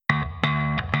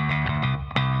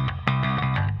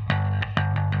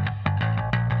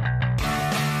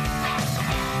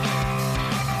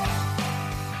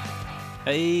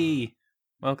Hey,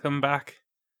 welcome back,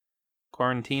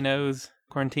 Quarantinis.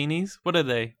 What are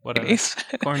they? Quarantinis.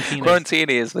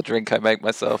 Quarantini is the drink I make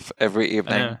myself every I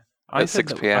evening know. I at said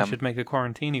 6 that I p.m. should make a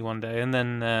quarantini one day, and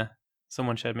then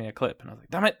someone showed me a clip, and I was like,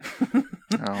 "Damn it!"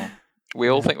 Oh, we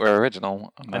all Yeah. think we're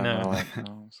original, and I then know. we're like,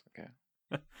 "Oh, it's okay."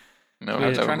 No,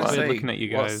 We're never trying to mind. say- looking at you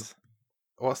guys.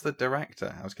 What's the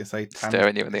director? I was going to say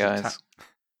Staring you in the eyes.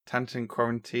 Tantin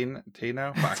Quarantino,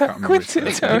 but I can't remember his Quentin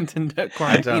first name.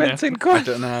 Quentin Quentin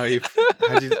Quarantino.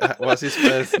 I don't know what's his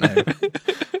first name?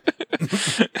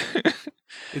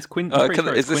 It's Quentin. I'm pretty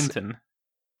sure it's is this- Quentin.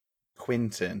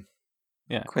 Quentin.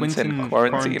 Yeah, Quentin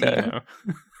Quarantino.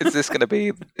 Is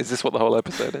this what the whole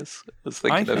episode is? I was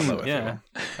thinking I of. think- Hello, yeah.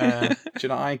 everyone. Do you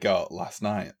know what I got last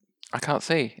night? I can't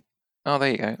see. Oh,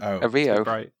 there you go. Oh, A Rio.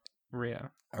 Right, Rio.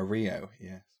 A Rio,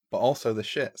 yes. But also the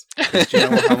shits. 'Cause do you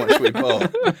know how much we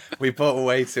bought? We bought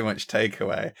way too much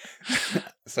takeaway.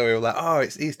 So we were like, oh,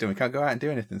 it's Easter, we can't go out and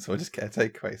do anything, so we'll just get a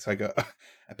takeaway. So I got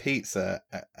a pizza,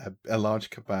 a large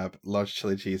kebab, large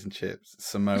chili cheese and chips,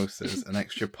 samosas, an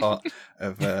extra pot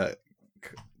of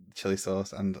chili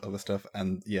sauce and other stuff,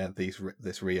 and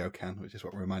this Rio can, which is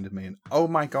what reminded me. And oh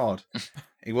my god,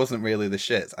 it wasn't really the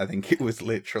shits. I think it was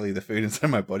literally the food inside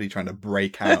my body trying to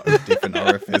break out of different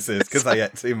orifices because I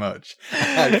ate too much. I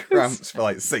had cramps for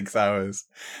like 6 hours.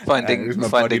 Finding my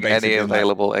body any basically like,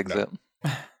 available no. exit.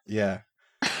 Yeah.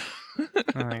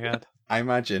 Oh my god. I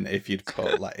imagine if you'd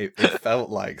put like it felt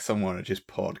like someone had just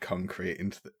poured concrete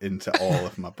into all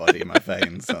of my body, my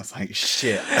veins. So I was like,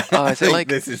 shit. Oh, I is it think like-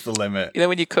 this is the limit? You know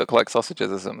when you cook like sausages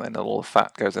or something, and all the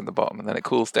fat goes in the bottom, and then it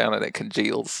cools down and it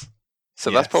congeals. So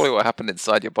that's Yes. probably what happened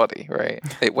inside your body, right?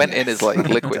 It went in as like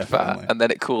liquid fat, Definitely. and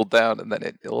then it cooled down, and then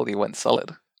it all went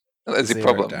solid. That's your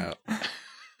Zero problem. doubt.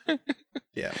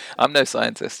 Yeah. I'm no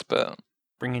scientist, but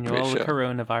Bringing you Pretty all the sure.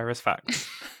 coronavirus facts.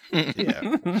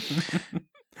 Yeah.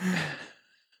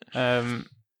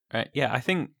 Right, yeah, I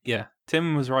think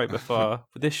Tim was right before.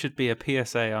 But this should be a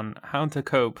PSA on how to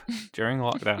cope during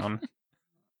lockdown.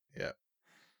 Yeah.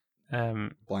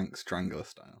 Um, Blank strangler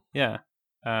style. yeah.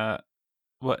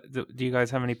 What do you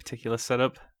guys have any particular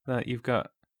setup that you've got?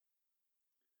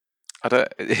 I don't.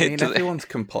 I mean, does it- everyone's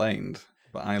complained,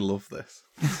 but I love this.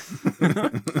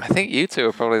 I think you two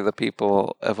are probably the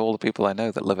people of all the people I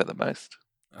know that love it the most.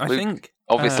 I Luke, think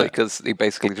Obviously, because he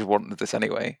basically just wanted this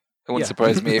anyway. It wouldn't Yeah.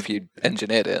 surprise me if you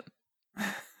engineered it.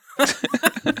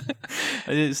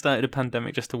 I started a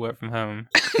pandemic just to work from home.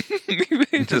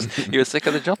 You were sick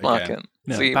of the job Again. market,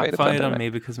 No, so it you made a backfired on pandemic. me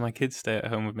because my kids stay at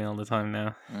home with me all the time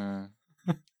now. Mm.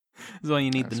 That's why you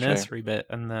need That's the true. nursery bit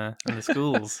and the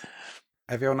schools.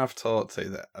 Everyone I've talked to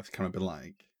that I've kind of been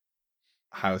like,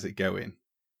 how's it going?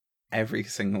 Every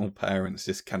single parent's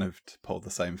just kind of pulled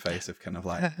the same face of kind of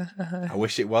like, I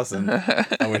wish it wasn't.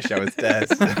 I wish I was dead.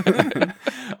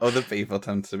 Other people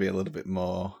tend to be a little bit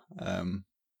more,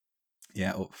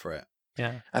 up for it.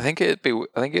 Yeah. I think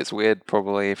it's weird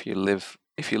probably if you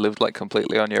lived like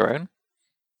completely on your own,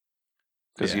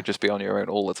 because Yeah. you'd just be on your own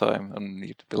all the time, and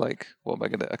you'd be like, "What am I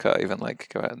gonna? I can't even like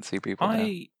go out and see people." now."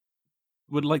 I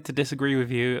would like to disagree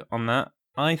with you on that.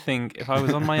 I think if I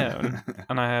was on my own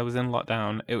and I was in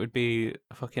lockdown, it would be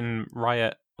a fucking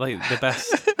riot. Like the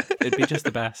best. It'd be just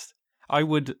the best. I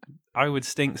would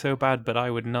stink so bad, but I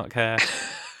would not care.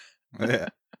 Yeah,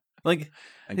 Like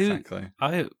exactly.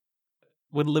 I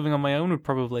would living on my own would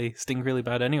probably stink really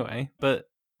bad anyway, but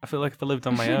I feel like if I lived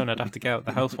on my own, I'd have to get out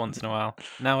the house once in a while.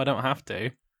 Now I don't have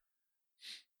to.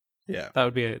 Yeah. That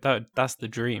would be that's the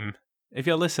dream. If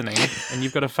you're listening and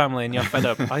you've got a family and you're fed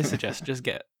up, I suggest just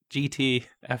get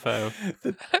GTFO.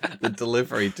 The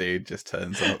delivery dude just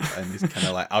turns up and he's kind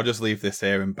of like, I'll just leave this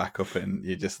here and back up, and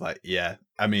you're just like, yeah.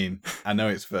 I mean, I know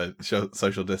it's for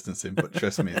social distancing, but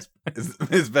trust me,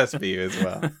 it's best for you as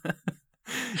well.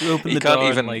 You open He the can't door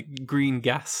even- and like green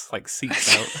gas like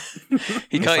seeps out.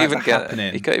 He It's can't like even the get.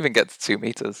 happening. He can't even get to 2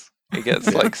 meters. He gets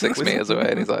Yeah. like 6 meters away,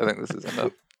 and he's like, "I think this is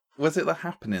enough." Was it the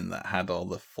happening that had all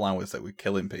the flowers that were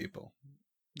killing people?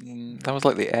 That was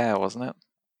like the air, wasn't it?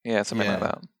 Yeah, something like Yeah.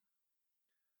 that.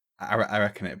 I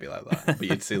reckon it'd be like that, but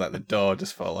you'd see like the door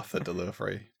just fall off the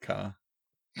delivery car.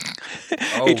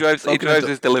 Oh, he drives talking of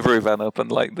his delivery van up,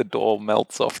 and like the door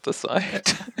melts off the side.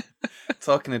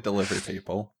 Talking to delivery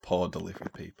people, poor delivery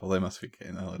people, they must be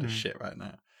getting a load of shit right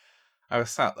now. I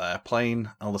was sat there playing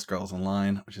Elder Scrolls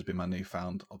Online, which has been my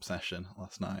newfound obsession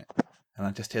last night, and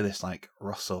I just hear this like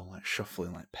rustle, like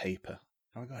shuffling, like paper.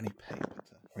 Have I got any paper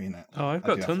to read out? Oh, I've I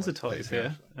got do have tons of loads toys paper,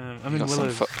 here. actually. I'm in Got some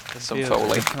Willow's. some Yeah.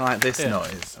 Foley. It's kind of like this Yeah.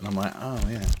 noise, and I'm like, oh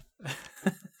yeah.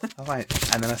 I'm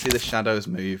like, and then I see the shadows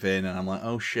moving, and I'm like,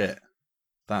 oh shit,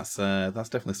 That's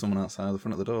definitely someone outside the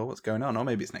front of the door. What's going on? Or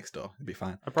maybe it's next door. It'd be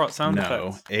fine. I brought sound No,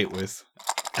 effects. it was.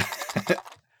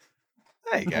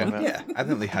 There you go. Oh, no. Yeah, I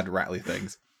think they had rattly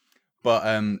things,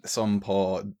 but some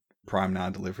poor Prime Now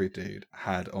delivery dude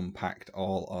had unpacked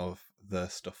all of the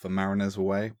stuff for Mariners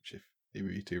Way, which if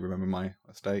you two remember my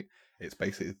estate, it's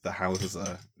basically the houses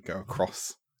that go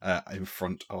across in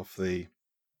front of the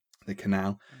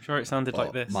canal. I'm sure it sounded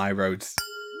like But this. My roads.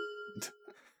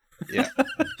 Yeah,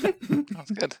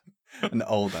 That's good. an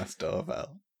old ass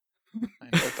doorbell. I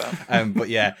enjoyed that. But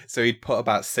yeah, so he'd put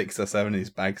about 6 or 7 of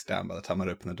these bags down by the time I'd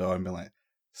open the door and be like,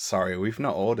 sorry, we've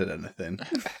not ordered anything.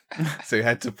 So he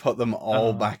had to put them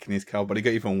all back in his car. But it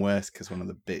got even worse because one of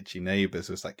the bitchy neighbours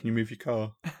was like, can you move your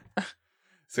car?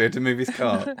 So he had to move his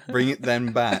car, bring it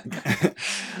then back,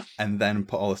 and then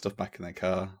put all the stuff back in their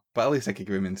car. But at least I could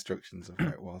give him instructions of where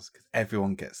it was, because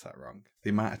everyone gets that wrong. The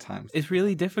amount of times. It's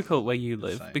really difficult where you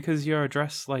live Same. because your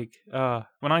address, like,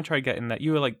 when I tried getting that,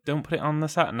 you were like, don't put it on the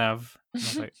sat nav. And I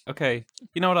was like, okay,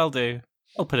 you know what I'll do?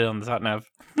 I'll put it on the sat nav.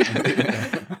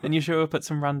 And you show up at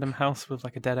some random house with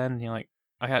like a dead end, and you're like,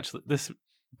 this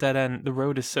dead end, the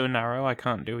road is so narrow, I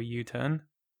can't do a U-turn.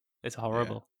 It's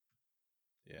horrible.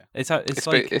 Yeah. It's It's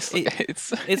like it's like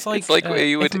it's like where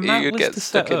you if would Matt you would was get to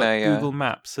stuck set in up a Google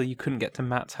Maps so you couldn't get to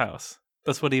Matt's house.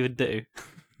 That's what he would do.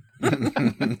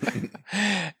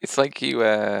 It's like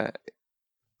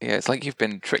it's like you've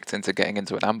been tricked into getting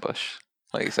into an ambush,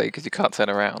 like you say, because you can't turn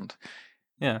around.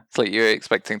 Yeah. It's like you're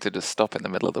expecting to just stop in the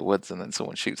middle of the woods and then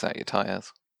someone shoots out your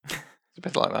tires. It's a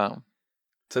bit like that.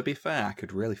 To be fair, I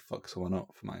could really fuck someone up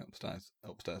for my upstairs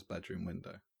bedroom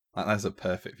window. Like, that's a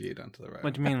perfect view down to the road.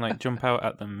 What do you mean, like jump out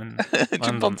at them and Jump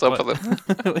land on top of what? them.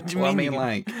 What do you Well, I mean? mean,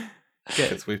 like, Get-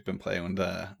 because we've been playing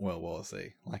under World War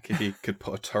Z. Like, if you could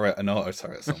put an auto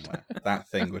turret somewhere, that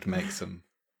thing would make some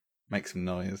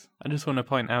noise. I just want to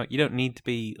point out, you don't need to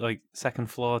be like second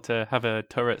floor to have a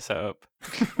turret set up.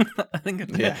 I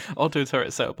think Yeah. auto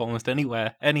turret set up almost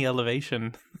anywhere, any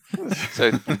elevation.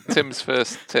 So Tim's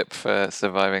first tip for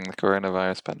surviving the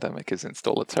coronavirus pandemic is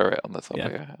install a turret on the top Yeah.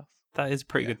 of your house. That is a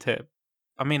pretty good tip.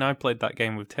 I mean, I played that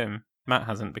game with Tim. Matt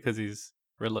hasn't because he's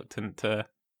reluctant to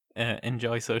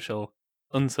enjoy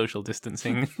unsocial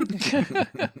distancing.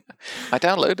 I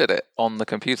downloaded it on the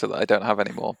computer that I don't have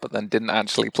anymore, but then didn't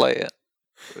actually play it.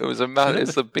 It was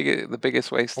it's the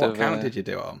biggest waste What of. account did you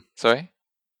do it on? Sorry.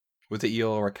 Was it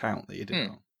your account that you did it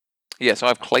on? Yeah, so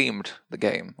I've claimed the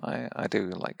game. I do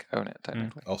like own it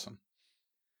technically. Awesome.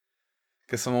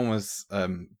 Because someone was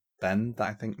Ben that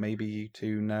I think maybe you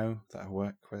two know that I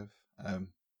work with.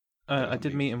 I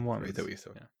did meet him once. That we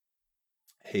saw. Yeah.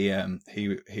 He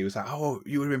was like, "Oh,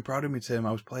 you would have been proud of me, Tim.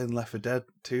 I was playing Left 4 Dead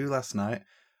 2 last night.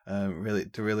 Really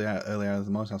early hours of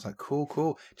the morning." I was like, "Cool.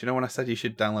 Do you know when I said you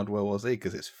should download World War Z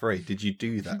because it's free? Did you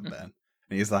do that, Ben?"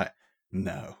 And he's like,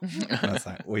 "No." And I was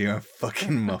like, "Well, you're a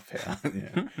fucking muppet, aren't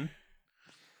you?"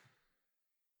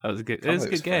 That was a good. It was a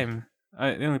good game.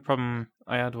 The only problem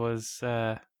I had was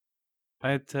I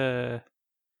had to.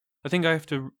 I think I have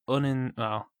to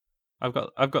Well, I've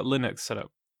got Linux set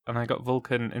up, and I got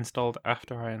Vulkan installed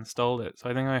after I installed it. So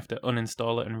I think I have to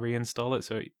uninstall it and reinstall it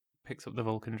so it picks up the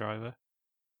Vulkan driver.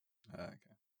 Okay.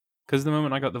 Because the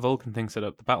moment I got the Vulkan thing set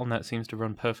up, the BattleNet seems to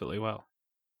run perfectly well.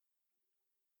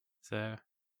 So,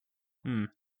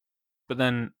 But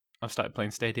then I've started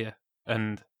playing Stadia,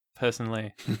 and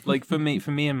personally, like for me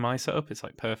and my setup, it's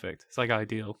like perfect. It's like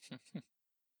ideal.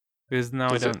 Because now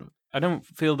I don't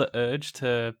feel the urge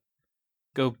to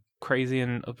go crazy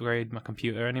and upgrade my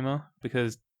computer anymore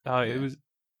because it was.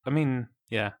 I mean,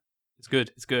 yeah, it's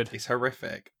good. It's good. It's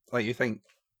horrific. Like, you think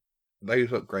those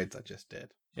upgrades I just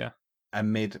did. Yeah. A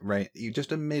mid-range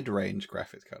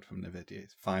graphics card from NVIDIA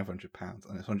is £500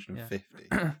 and it's 150.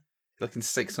 You're looking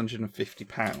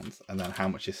 £650, and then how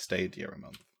much is Stadia a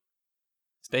month?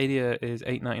 Stadia is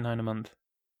 $8.99 a month,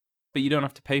 but you don't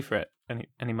have to pay for it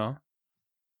anymore.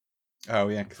 Oh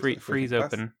yeah, Free's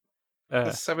open.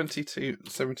 That's 72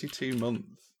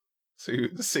 months, so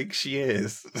 6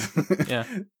 years. Yeah,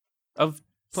 of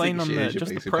playing 6 on years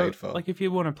the you're Pro. paid for. Like if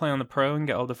you want to play on the Pro and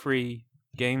get all the free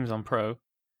games on Pro,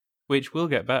 which will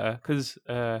get better because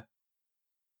Elder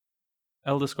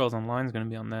Scrolls Online is going to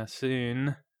be on there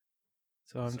soon.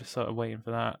 So I'm just sort of waiting for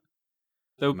that.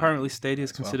 Though apparently Stadia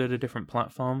is considered a different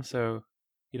platform, so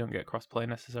you don't get crossplay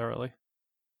necessarily.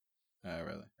 Oh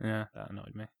really? Yeah, that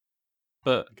annoyed me.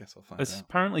 But I guess I'll find out.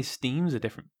 apparently Steam's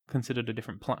considered a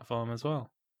different platform as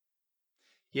well.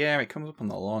 Yeah, it comes up on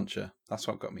the launcher. That's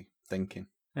what got me thinking.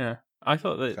 Yeah, I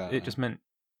thought that it just meant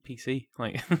PC.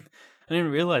 Like, I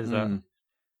didn't realize that.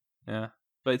 Yeah,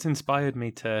 but it's inspired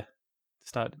me to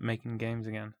start making games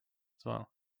again as well.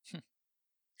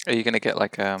 Are you going to get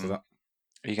like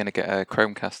Are you going to get a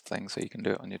Chromecast thing so you can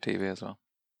do it on your TV as well?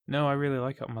 No, I really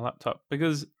like it on my laptop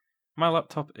because my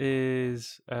laptop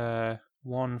is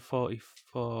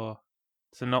 144,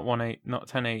 so not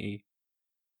 1080.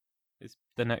 It's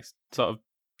the next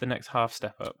half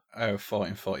step up. Oh,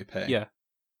 1440p. Yeah,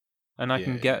 and I Yeah,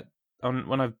 can yeah. get on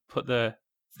when I put the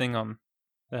thing on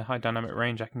the high dynamic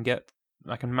range. I can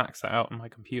max that out on my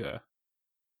computer,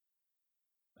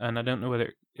 and I don't know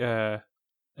whether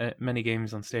many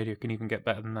games on Stadia can even get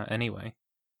better than that anyway.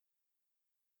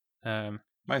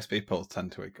 Most people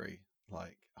tend to agree.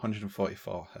 Like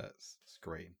 144 hertz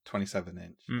screen, 27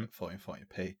 inch at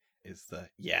 1440p is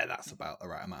that's about the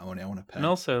right amount of money I want to pay. And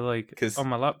also, like, on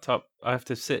my laptop, I have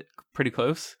to sit pretty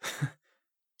close.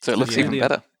 So it looks even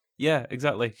better. Yeah,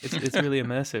 exactly. It's really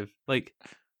immersive. Like,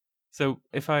 so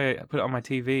if I put it on my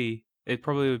TV, it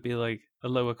probably would be like a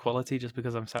lower quality just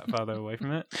because I'm sat farther away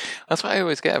from it. That's what I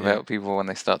always get about people when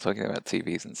they start talking about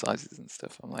TVs and sizes and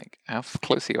stuff. I'm like, how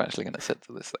close are you actually going to sit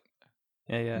to this thing?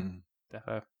 Yeah,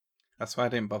 defo. That's why I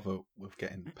didn't bother with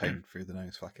getting paid through the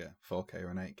nose for like a 4K or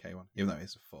an 8K one, even though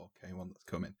it's a 4K one that's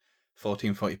coming.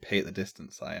 1440p at the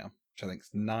distance I am, which I think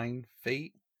is 9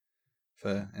 feet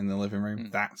in the living room.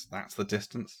 That's the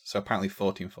distance. So apparently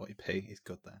 1440p is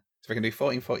good there. So if I can do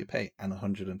 1440p and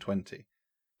 120,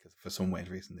 because for some weird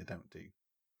reason they don't do.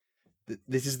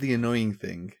 This is the annoying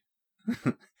thing.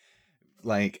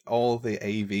 Like all the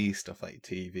AV stuff, like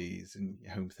TVs and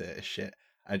home theater shit,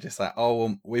 are just like, oh,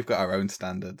 well, we've got our own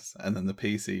standards, and then the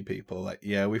PC people are like,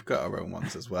 yeah, we've got our own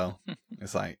ones as well.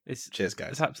 It's like, cheers,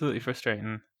 guys. It's absolutely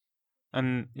frustrating,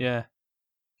 and yeah,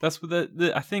 that's what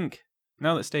I think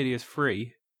now that Stadia is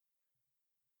free.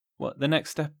 What the next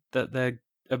step that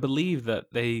I believe that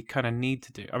they kind of need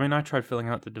to do. I mean, I tried filling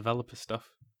out the developer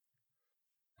stuff.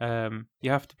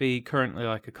 You have to be currently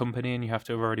like a company, and you have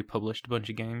to have already published a bunch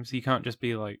of games. You can't just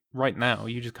be like right now.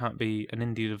 You just can't be an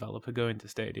indie developer going to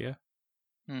Stadia.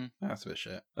 That's a bit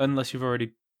shit. Unless you've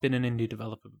already been an indie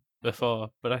developer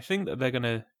before. But I think that they're going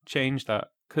to change that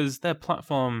because their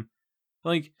platform,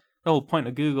 like the whole point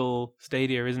of Google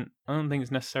Stadia, I don't think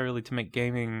it's necessarily to make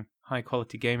high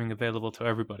quality gaming available to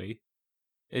everybody.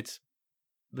 It's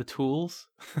the tools.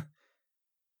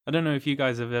 I don't know if you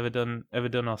guys have ever done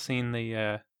or seen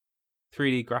the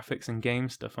 3D graphics and game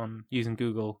stuff on using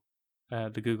Google,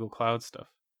 the Google Cloud stuff.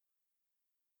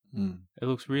 It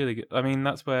looks really good. I mean,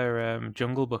 that's where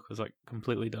Jungle Book was like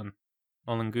completely done,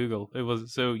 all in Google. It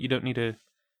was so you don't need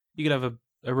you could have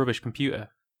a rubbish computer,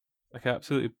 like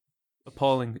absolutely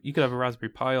appalling. You could have a Raspberry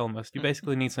Pi almost. You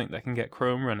basically need something that can get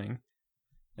Chrome running,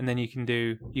 and then you can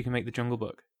make the Jungle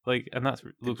Book. Like, and it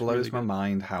blows really my good.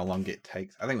 mind how long it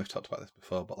takes. I think we've talked about this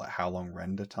before, but like how long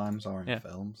render times are in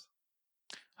films.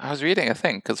 I was reading a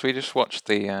thing because we just watched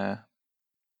the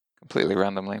completely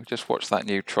randomly. We just watched that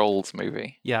new Trolls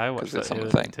movie. Yeah, I watched that the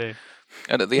other thing too.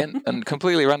 And at the end, and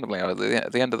completely randomly,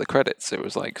 at the end of the credits, it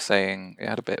was like saying it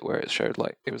had a bit where it showed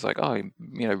like it was like, oh,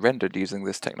 rendered using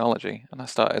this technology. And I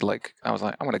was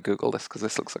like, I'm going to Google this because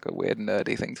this looks like a weird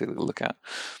nerdy thing to look at.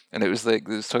 And it was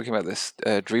talking about this.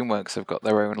 DreamWorks have got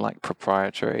their own like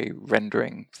proprietary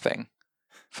rendering thing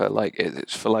for like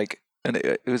it's for like, and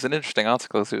it was an interesting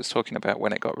article as it was talking about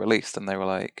when it got released, and they were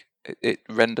like, it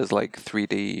renders like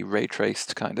 3D ray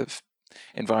traced kind of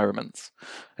environments,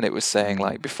 and it was saying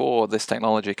like before this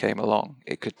technology came along,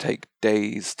 it could take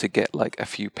days to get like a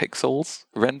few pixels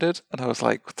rendered, and I was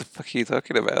like, what the fuck are you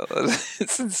talking about?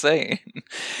 It's insane.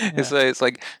 So it's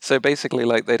like, so basically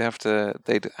like they'd have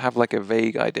like a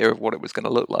vague idea of what it was going to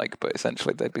look like, but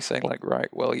essentially they'd be saying like, right,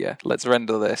 well, yeah, let's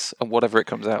render this, and whatever it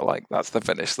comes out like, that's the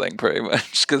finished thing pretty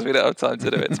much, because we don't have time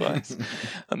to do it twice.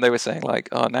 And they were saying like,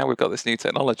 oh, now we've got this new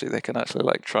technology, they can actually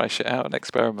like try shit out and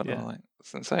experiment. I'm like,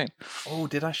 it's insane. Oh,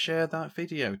 did I share that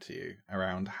video to you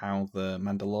around how the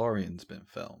Mandalorian's been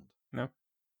filmed? No.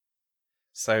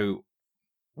 So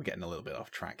we're getting a little bit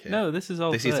off track here. No, this is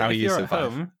how you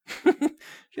survive. Home, if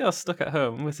you're stuck at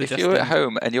home, if you're at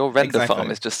home and your render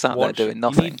farm is just sat there doing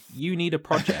nothing, you need a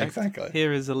project. Exactly.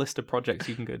 Here is a list of projects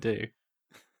you can go do.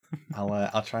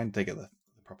 I'll try and dig the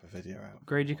proper video out.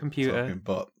 Upgrade your computer.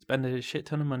 Spend a shit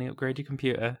ton of money. Upgrade your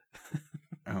computer.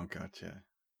 Oh god, yeah.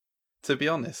 To be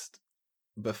honest,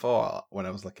 before when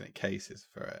I was looking at cases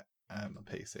for it, a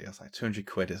PC, I was like, 200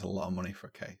 quid is a lot of money for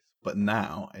a case. But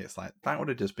now it's like that would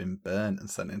have just been burnt and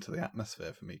sent into the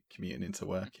atmosphere for me commuting into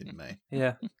work in May.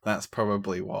 Yeah, that's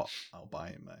probably what I'll buy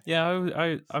in May.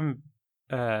 Yeah, I'm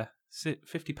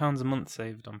 £50 a month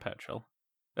saved on petrol,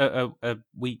 a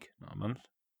week, not a month.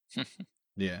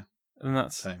 Yeah, and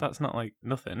that's not like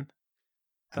nothing.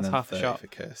 That's half a shop for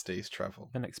Kirsty's travel.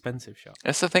 An expensive shop.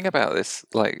 That's the thing about this,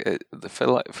 like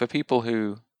for people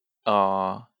who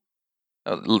are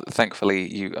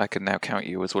Thankfully, I can now count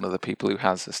you as one of the people who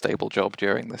has a stable job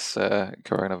during this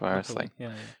coronavirus Luckily, thing.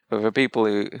 yeah. But for people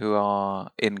who are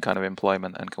in kind of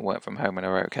employment and can work from home and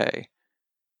are okay,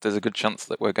 there's a good chance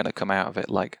that we're going to come out of it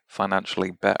like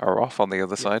financially better off on the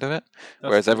other side of it.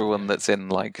 Whereas true, everyone yeah. that's in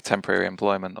like temporary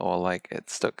employment or like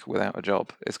it's stuck without a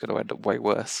job is going to end up way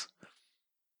worse.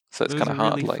 So it's There was kind of a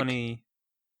hard. really Like, funny,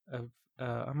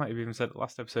 I might have even said it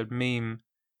last episode, meme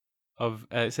of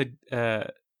it said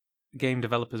game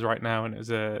developers right now, and it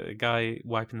was a guy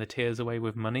wiping the tears away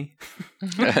with money.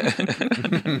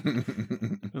 It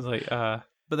was like,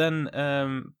 but then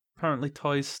apparently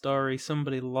Toy Story,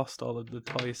 somebody lost all of the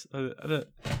toys. I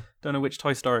don't know which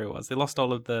Toy Story it was. They lost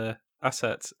all of the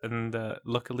assets, and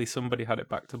luckily somebody had it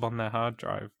backed up on their hard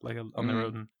drive, like on their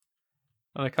own.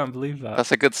 And I can't believe that.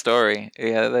 That's a good story.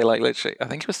 Yeah, they like literally. I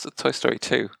think it was Toy Story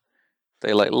 2.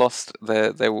 They like lost they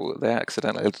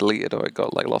accidentally deleted, or it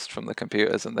got like lost from the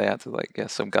computers, and they had to like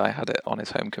some guy had it on his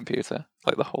home computer,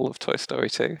 like the whole of Toy Story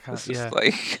 2. It's just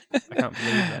like I can't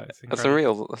believe that. It's that's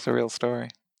a real story.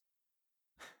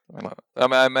 I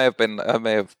mean, I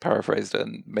may have paraphrased it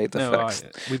and made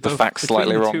the facts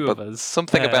slightly wrong, but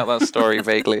something about that story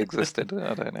vaguely existed.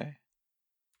 I don't know.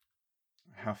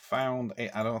 I have found it.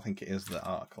 I don't think it is the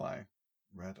article I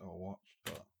read or watched,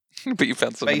 but you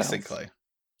found something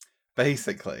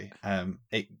Basically,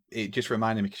 it just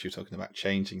reminded me because you were talking about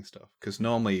changing stuff. Because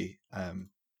normally, not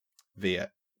VR,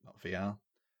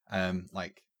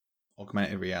 like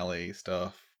augmented reality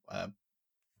stuff, what do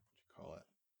you call it?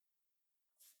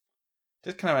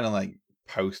 Just kind of like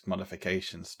post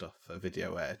modification stuff for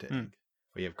video editing,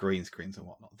 where you have green screens and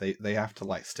whatnot. They have to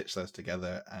like stitch those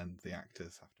together, and the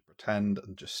actors have to pretend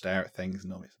and just stare at things.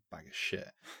 Normally, it's a bag of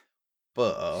shit.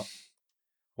 But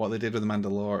what they did with The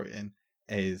Mandalorian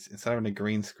is, instead of having a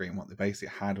green screen, what they basically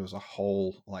had was a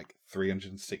whole like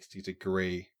 360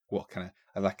 degree,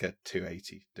 like a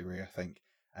 280 degree, I think,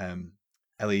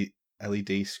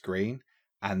 LED screen.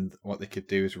 And what they could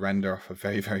do is render off a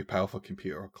very, very powerful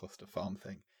computer or cluster farm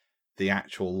thing the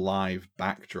actual live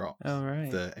backdrops,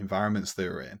 the environments they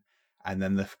were in, and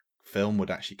then the film would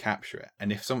actually capture it.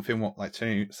 And if something, like,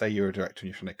 say you're a director and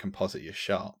you're trying to composite your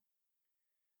shot,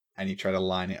 and you try to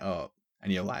line it up,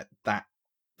 and you're like, that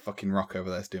fucking rock over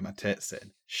there's doing my tits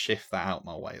in, shift that out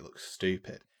my way, it looks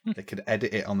stupid. They could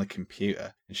edit it on the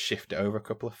computer and shift it over a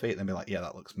couple of feet, and then be like, yeah,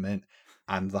 that looks mint.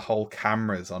 And the whole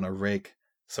camera's on a rig,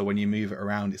 so when you move it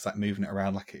around, it's like moving it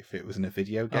around like if it was in a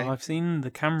video game. Oh, I've seen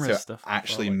the camera stuff. It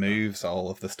actually moves all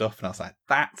of the stuff, and I was like,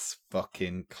 that's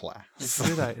fucking class.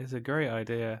 It's a great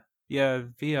idea. Yeah,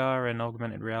 VR and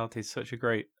augmented reality is such a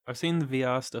great... I've seen the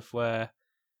VR stuff where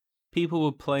people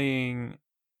were playing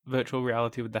virtual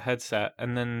reality with the headset,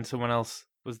 and then someone else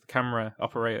was the camera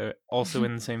operator, also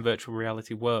in the same virtual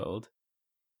reality world.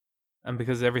 And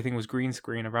because everything was green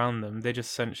screen around them, they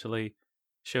just essentially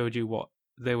showed you what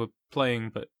they were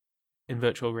playing, but in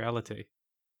virtual reality.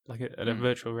 Like a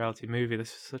virtual reality movie.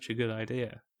 This is such a good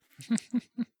idea. It's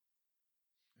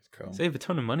cool. Save a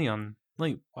ton of money on,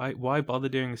 like, why bother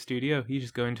doing a studio? You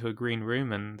just go into a green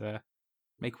room and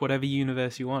make whatever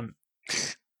universe you want.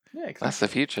 Yeah, exactly. That's the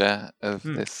future of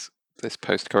this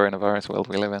post-coronavirus world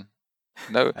we live in.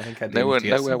 No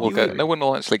one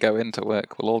will actually go into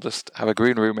work. We'll all just have a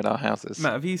green room in our houses.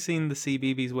 Matt, have you seen the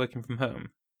CBeebies working from home?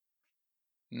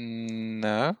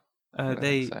 No.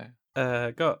 They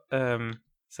got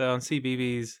so on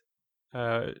CBeebies,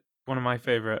 one of my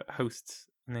favorite hosts,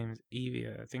 her name's Evie,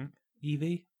 I think.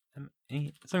 Evie?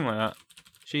 Something like that.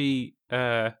 She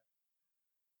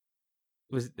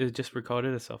just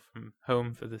recorded herself from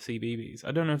home for the CBeebies.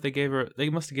 I don't know if they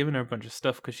must have given her a bunch of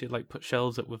stuff, because she'd like put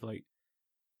shelves up with like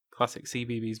classic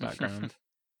CBeebies background.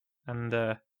 And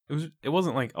it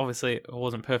wasn't like, obviously it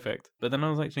wasn't perfect, but then I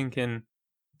was like thinking,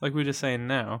 like we were just saying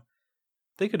now,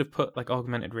 they could have put like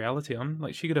augmented reality on.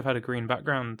 Like, she could have had a green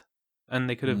background, and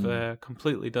they could have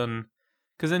completely done.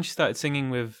 Because then she started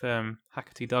singing with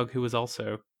Hackety Dog, who was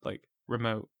also like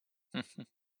remote,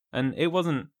 and it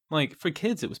wasn't like, for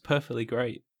kids. It was perfectly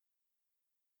great.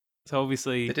 So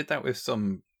obviously they did that with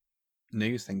some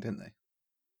news thing, didn't they?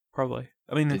 Probably.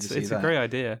 I mean, it's a great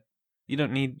idea. You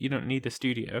don't need a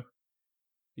studio.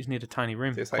 You just need a tiny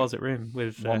room, closet room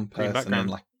with one green person background.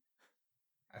 in, like,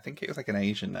 I think it was like an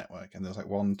Asian network, and there was like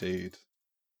one dude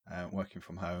working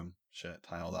from home, shirt,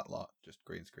 tie, all that lot, just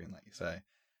green screen, like you say,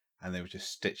 and they were just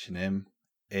stitching him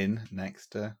in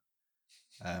next to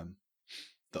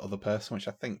the other person, which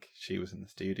I think she was in the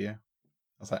studio.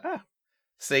 I was like,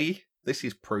 see, this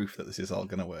is proof that this is all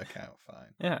going to work out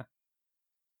fine. Yeah.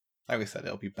 Like we said,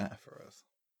 it'll be better for us.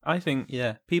 I think,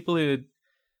 yeah, a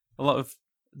lot of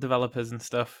developers and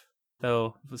stuff,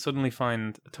 they'll suddenly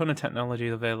find a ton of technology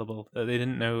available that they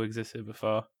didn't know existed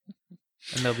before,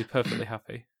 and they'll be perfectly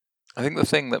happy. I think the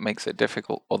thing that makes it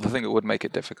difficult, or the thing that would make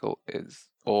it difficult is,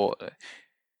 or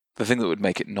the thing that would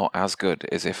make it not as good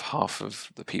is if half of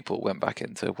the people went back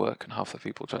into work and half the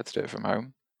people tried to do it from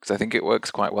home. Because I think it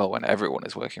works quite well when everyone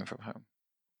is working from home.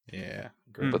 Yeah.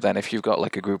 Mm. But then if you've got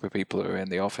like a group of people who are in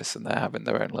the office and they're having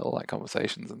their own little like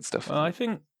conversations and stuff, Well, I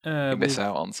think you miss with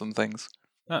out on some things.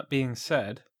 that being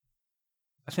said,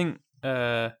 I think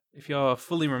if you're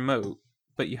fully remote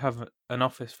but you have an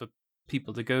office for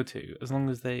people to go to, as long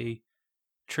as they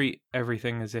treat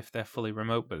everything as if they're fully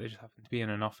remote but they just happen to be in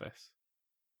an office.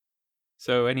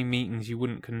 So any meetings you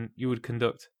would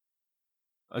conduct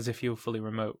as if you were fully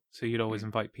remote. So you'd always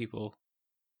invite people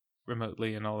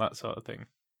remotely and all that sort of thing.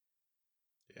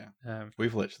 Yeah.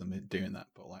 We've literally been doing that,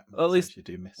 but like at least you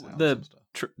do miss out on the some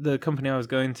stuff. the company I was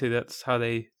going to, that's how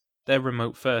they're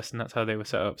remote first, and that's how they were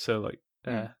set up. So like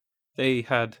they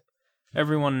had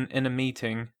everyone in a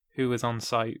meeting who was on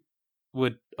site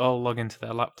would all log into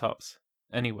their laptops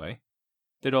anyway.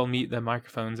 They'd all mute their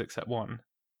microphones except one,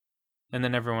 and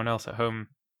then everyone else at home,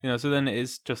 so then it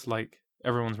is just like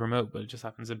everyone's remote, but it just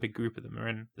happens a big group of them are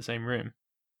in the same room.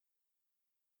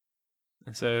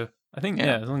 And so I think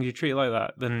as long as you treat it like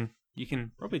that, then you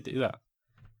can probably do that.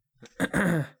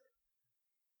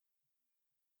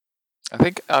 I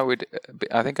think I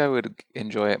would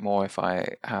enjoy it more if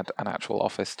I had an actual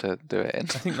office to do it in.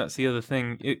 I think that's the other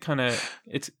thing.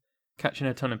 It's catching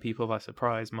a ton of people by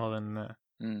surprise more than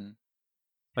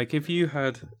like if you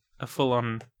had a full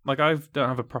on, like I don't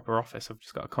have a proper office. I've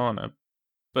just got a corner,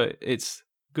 but it's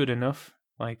good enough.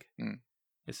 Like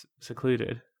it's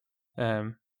secluded.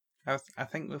 I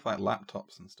think with like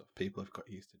laptops and stuff, people have got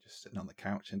used to just sitting on the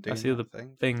couch and doing that's the other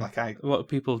thing. Like a lot of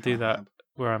people do that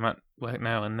where I'm at work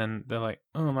now, and then they're like,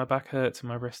 "Oh, my back hurts and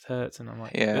my wrist hurts," and I'm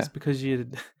like, "It's because you're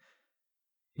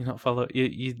not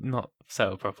set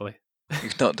up properly.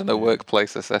 You've not done a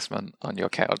workplace assessment on your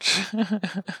couch."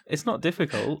 It's not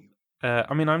difficult.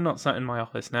 I mean, I'm not sat in my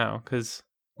office now because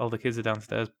all the kids are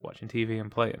downstairs watching TV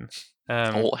and playing.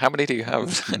 How many do you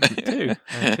have? Two.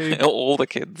 All the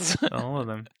kids. All of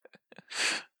them.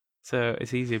 So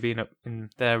it's easier being up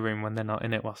in their room when they're not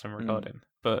in it whilst I'm recording.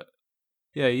 But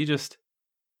yeah, you just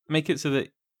make it so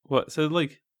that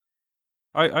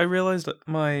I realised that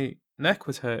my neck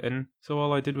was hurting, so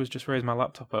all I did was just raise my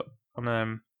laptop up on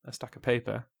a stack of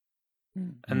paper,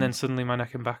 and then suddenly my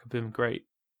neck and back have been great.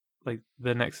 Like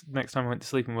the next time I went to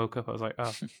sleep and woke up, I was like,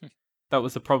 oh, that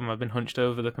was the problem. I've been hunched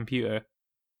over the computer.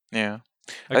 Yeah.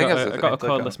 I got a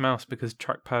cordless mouse because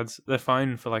trackpads, they're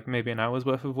fine for like maybe an hour's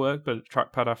worth of work, but a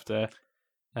trackpad after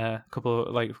a couple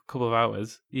of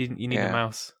hours, you need a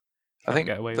mouse. I think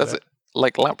that's it.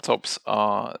 Like laptops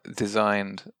are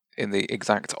designed in the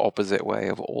exact opposite way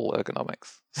of all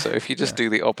ergonomics. So if you just do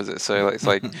the opposite, so it's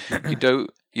like you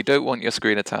don't want your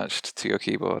screen attached to your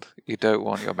keyboard. You don't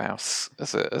want your mouse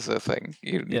as a thing.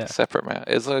 You need a separate mouse.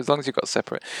 As long as you've got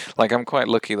separate. Like I'm quite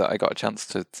lucky that I got a chance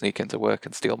to sneak into work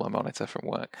and steal my monitor from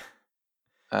work.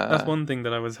 That's one thing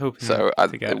that I was hoping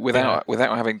to get. Without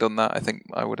having done that, I think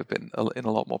I would have been in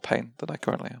a lot more pain than I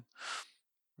currently am.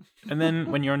 And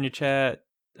then when you're on your chair,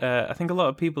 I think a lot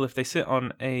of people, if they sit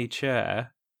on a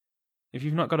chair, if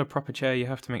you've not got a proper chair, you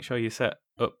have to make sure you set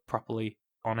up properly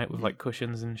on it with like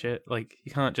cushions and shit. Like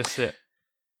you can't just sit.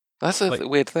 That's a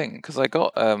weird thing because I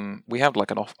got we have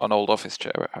like an old office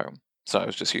chair at home, so I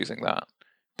was just using that.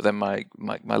 But then my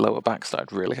lower back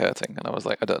started really hurting, and I was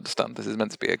like, I don't understand. This is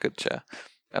meant to be a good chair,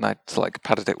 and I like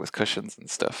padded it with cushions and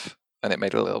stuff, and it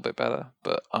made it a little bit better.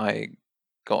 But I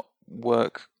got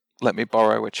work let me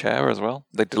borrow a chair as well.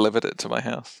 They delivered it to my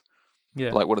house.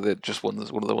 Yeah, like one of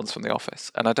the ones from the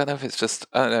office. And I don't know if it's just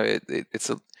I don't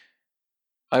know.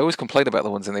 I always complain about the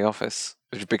ones in the office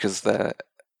because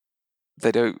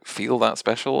they don't feel that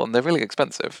special and they're really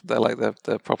expensive. They're like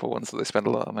the proper ones that they spend a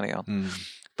lot of money on.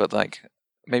 But like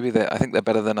maybe I think they're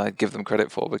better than I give them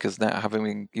credit for because now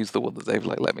having used the one that they've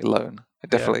like let me loan, it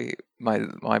definitely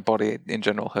my body in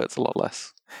general hurts a lot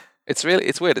less. It's weird.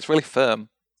 It's really firm.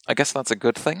 I guess that's a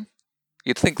good thing.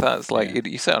 You'd think that's like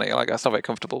you sit on it, you're like that's not very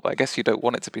comfortable, but I guess you don't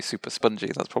want it to be super spongy.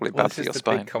 That's probably bad for your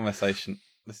spine.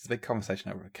 This is a big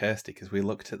conversation over at Kirsty because we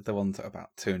looked at the ones at about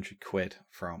 £200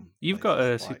 from. You've got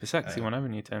a super sexy one,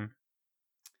 haven't you, Tim?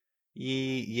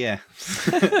 Yeah.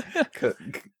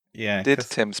 Yeah. Did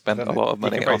Tim spend a lot of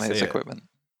money on his equipment?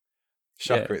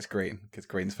 Shocker! It's green because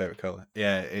green's favorite color.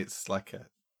 Yeah, it's like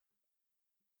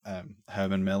a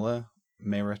Herman Miller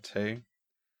Mirror 2.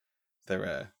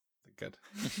 They're good.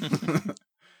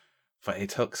 But it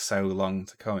took so long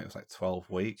to come. It was like 12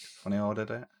 weeks when I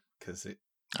ordered it because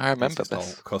I remember It's all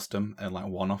this. custom and like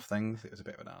one-off things. It was a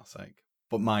bit of an arse ache.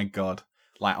 But my God,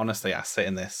 like honestly, I sit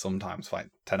in this sometimes for like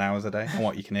 10 hours a day. And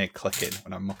what you can hear clicking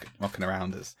when I'm mucking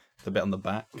around is the bit on the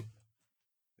back that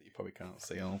you probably can't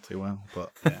see all too well.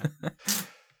 But yeah,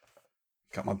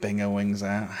 got my bingo wings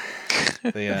out.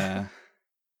 We're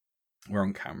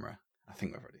on camera. I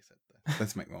think we've already said this.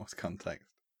 Let's make more context.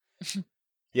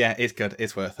 Yeah, it's good.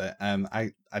 It's worth it.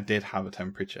 I did have a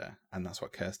temperature, and that's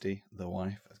what Kirsty, the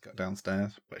wife, has got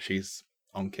downstairs. But she's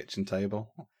on kitchen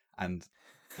table and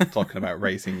talking about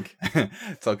raising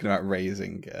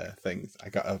things. I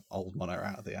got an old monitor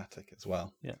out of the attic as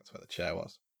well. Yeah, that's where the chair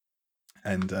was.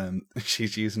 And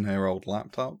she's using her old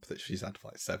laptop that she's had for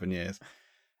like 7 years,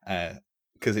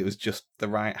 because it was just the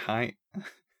right height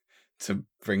to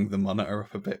bring the monitor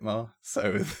up a bit more.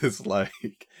 So there's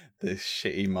like this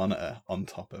shitty monitor on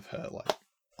top of her like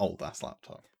old ass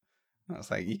laptop. And I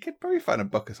was like, you could probably find a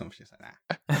book or something. She's like,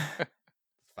 nah.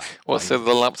 Well, so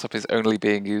the laptop is only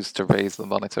being used to raise the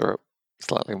monitor up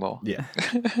slightly more. Yeah.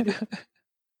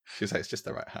 She was like, it's just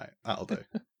the right height. That'll do.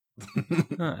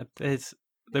 No,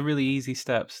 they're really easy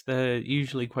steps. They're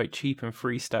usually quite cheap and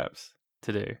free steps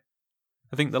to do.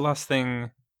 I think the last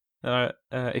thing,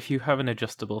 if you have an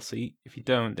adjustable seat, if you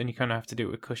don't, then you kind of have to do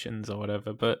it with cushions or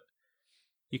whatever. But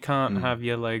you can't have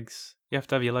your legs. You have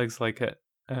to have your legs like at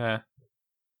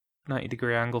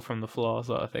 90-degree angle from the floor,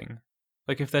 sort of thing.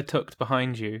 Like if they're tucked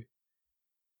behind you,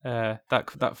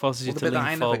 that forces you to lean forward.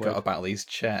 I never got about these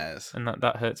chairs, and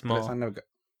that hurts more.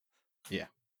 Yeah,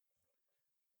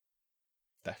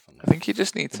 definitely. I think you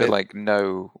just need to like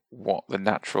know what the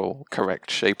natural correct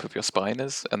shape of your spine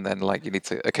is, and then like you need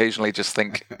to occasionally just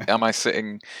think,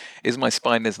 is my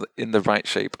spine in the right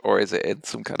shape, or is it in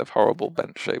some kind of horrible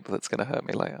bent shape that's going to hurt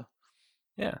me later?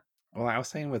 Yeah. Well, I was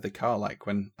saying with the car, like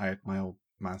when I had my old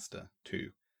Mazda 2,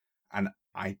 and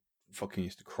I fucking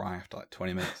used to cry after like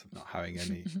 20 minutes of not having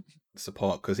any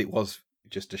support, because it was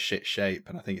just a shit shape.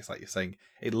 And I think it's like you're saying,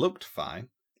 it looked fine.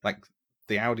 Like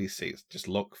the Audi seats just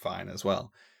look fine as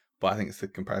well. But I think it's the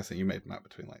comparison you made, Matt,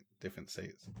 between like different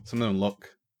seats. Some of them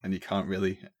look, and you can't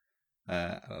really,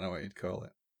 I don't know what you'd call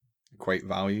it, equate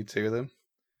value to them.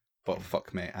 But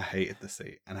fuck me, I hated the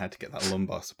seat and I had to get that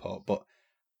lumbar support. But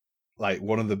like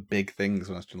one of the big things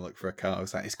when I was trying to look for a car, I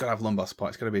was like, it's got to have lumbar support,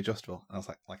 it's got to be adjustable. And I was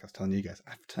like I was telling you guys,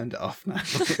 I've turned it off now.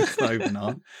 It's not even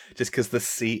on, just because the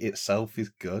seat itself is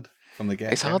good from the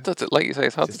get. It's hard to, like you say,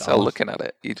 it's hard to tell looking at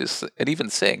it. And even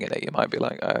sitting in it, you might be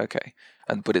like, oh, okay.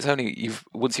 But it's only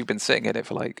once you've been sitting in it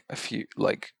for like a few,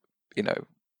 like,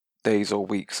 days or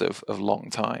weeks of long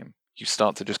time, you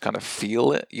start to just kind of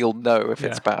feel it. You'll know if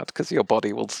it's bad, because your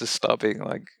body will just start being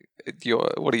like,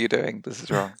 what are you doing? This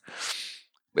is wrong.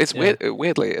 It's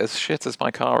weirdly, as shit as my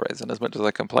car is, and as much as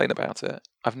I complain about it,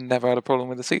 I've never had a problem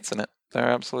with the seats in it. They're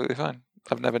absolutely fine.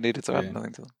 I've never needed to add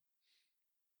anything to them.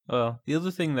 Well, the other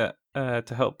thing that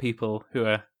to help people who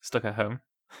are stuck at home,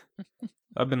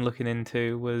 I've been looking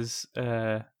into was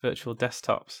virtual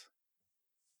desktops.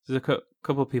 There's a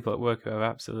couple of people at work who have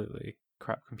absolutely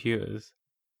crap computers,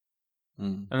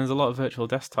 and there's a lot of virtual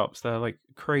desktops that are like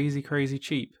crazy, crazy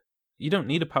cheap. You don't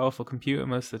need a powerful computer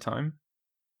most of the time.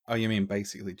 Oh, you mean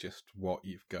basically just what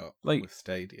you've got with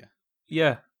Stadia?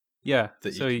 Yeah.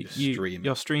 That so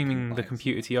you're streaming the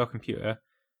computer to your computer.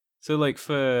 So like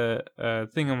for a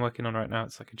thing I'm working on right now,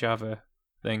 it's like a Java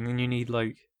thing, and you need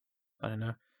like, I don't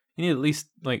know, you need at least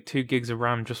like 2 gigs of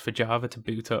RAM just for Java to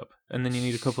boot up, and then you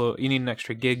need an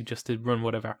extra gig just to run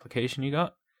whatever application you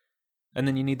got, and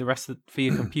then you need the rest for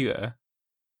your computer.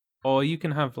 Or you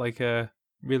can have like a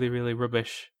really, really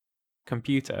rubbish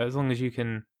computer, as long as you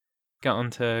can get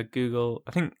onto Google.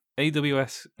 I think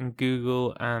AWS and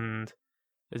Google and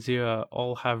Azure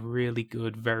all have really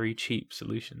good, very cheap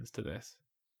solutions to this.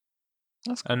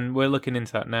 That's cool. And we're looking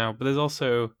into that now. But there's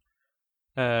also,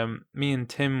 me and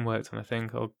Tim worked on a thing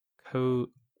called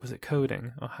was it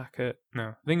Coding or Hacker? No,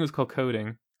 I think it was called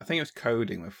Coding. I think it was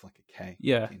Coding with like a K.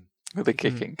 Yeah. With a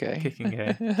kicking K. Kicking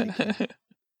K.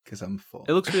 Because I'm full.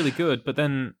 It looks really good, but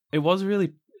then it was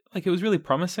really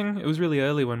promising. It was really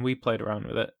early when we played around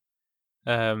with it.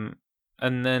 And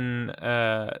then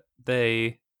I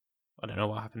don't know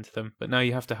what happened to them, but now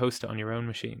you have to host it on your own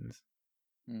machines.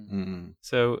 Mm-hmm.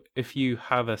 So if you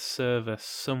have a server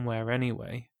somewhere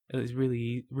anyway, it's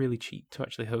really, really cheap to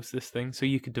actually host this thing. So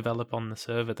you could develop on the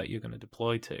server that you're going to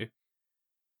deploy to.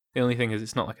 The only thing is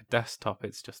it's not like a desktop,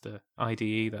 it's just a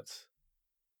IDE that's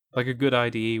like a good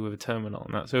IDE with a terminal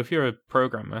and that. So if you're a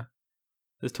programmer,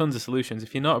 there's tons of solutions.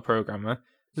 If you're not a programmer,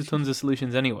 there's tons of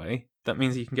solutions anyway. That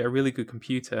means you can get a really good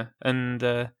computer, and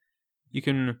you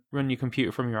can run your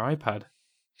computer from your iPad.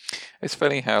 It's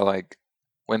funny how, like,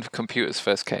 when computers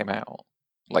first came out,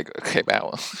 came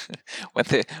out,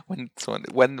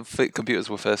 when computers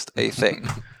were first a thing,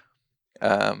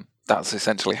 that's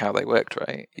essentially how they worked,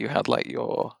 right? You had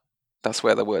that's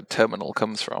where the word terminal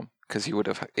comes from, because you would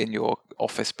have, in your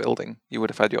office building, you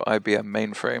would have had your IBM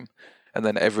mainframe, and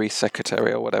then every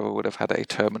secretary or whatever would have had a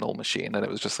terminal machine, and it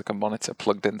was just like a monitor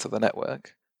plugged into the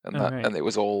network, and and it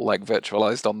was all like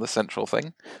virtualized on the central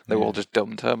thing. They were all just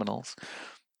dumb terminals.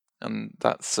 And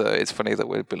that's it's funny that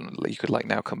you could like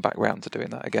now come back round to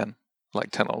doing that again. Like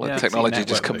technology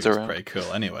just comes around. Pretty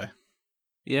cool, anyway.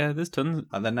 Yeah, there's tons.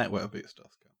 And the network boot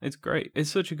stuff. It's great. It's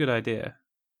such a good idea.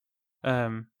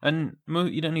 And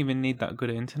you don't even need that good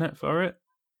internet for it.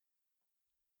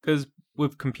 Because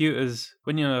with computers,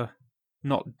 when you're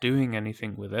not doing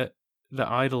anything with it, the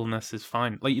idleness is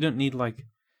fine. Like, you don't need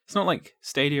it's not like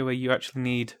Stadia where you actually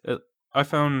need. I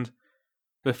found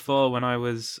before when I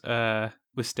was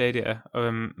with Stadia,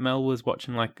 Mel was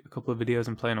watching like a couple of videos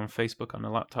and playing on Facebook on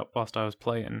a laptop whilst I was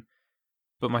playing,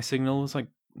 but my signal was like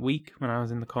weak when I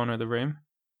was in the corner of the room.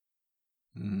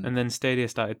 And then Stadia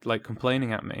started like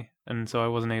complaining at me, and so I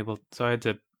wasn't able. So I had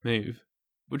to move,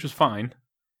 which was fine.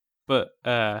 But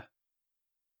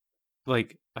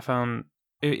like I found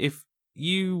if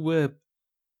you were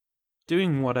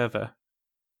doing whatever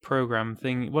program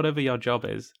thing, whatever your job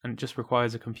is, and it just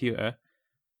requires a computer,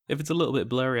 if it's a little bit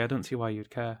blurry, I don't see why you'd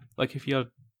care. Like if your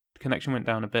connection went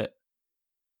down a bit,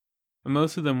 and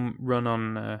most of them run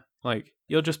on like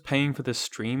you're just paying for the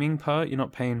streaming part. You're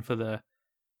not paying for the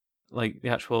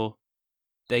actual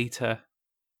data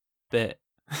bit.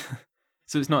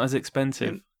 So it's not as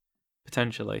expensive,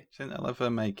 potentially. Do you think they'll ever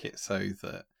make it so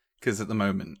that... Because at the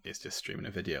moment, it's just streaming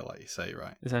a video, like you say,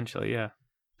 right? Essentially, yeah.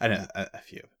 I know a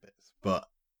few other bits. But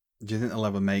do you think they'll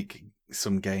ever make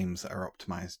some games that are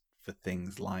optimized for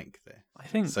things like this? I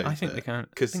think they can.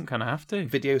 I think kind of have to.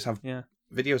 Videos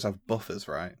have buffers,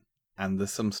 right? And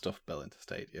there's some stuff built into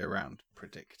Stadia around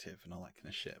predictive and all that kind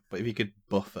of shit. But if you could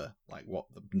buffer like what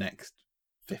the next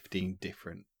 15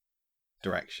 different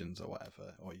directions or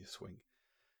whatever, or you swing,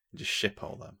 and just ship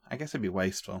all them, I guess it'd be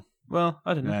wasteful. Well,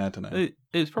 I don't know. Yeah, I don't know.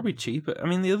 It's probably cheaper. I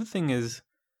mean, the other thing is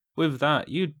with that,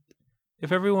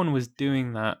 if everyone was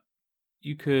doing that,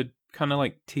 you could kind of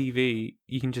like TV.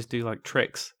 You can just do like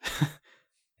tricks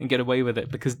and get away with it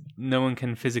because no one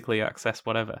can physically access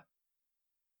whatever.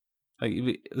 Like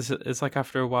it's like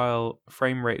after a while,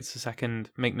 frame rates a second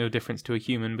make no difference to a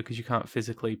human because you can't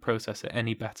physically process it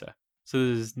any better. So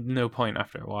there's no point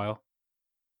after a while.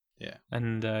 Yeah,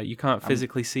 and you can't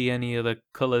physically see any of the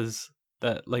colors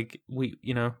that we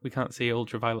can't see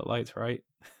ultraviolet lights, right?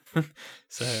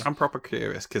 So I'm proper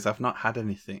curious because I've not had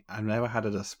anything. I've never had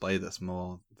a display that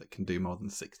can do more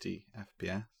than 60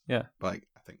 FPS. Yeah, like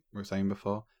I think we were saying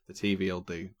before, the TV will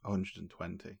do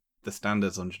 120. The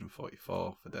standard's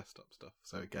 144 for desktop stuff.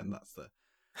 So again, that's the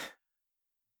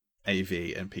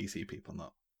AV and PC people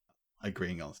not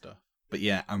agreeing on stuff. But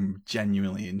yeah, I'm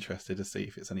genuinely interested to see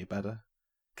if it's any better.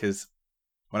 Because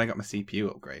when I got my CPU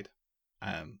upgrade,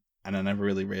 and I never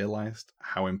really realised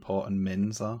how important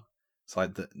mins are. It's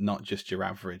like not just your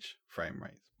average frame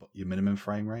rates, but your minimum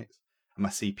frame rates. And my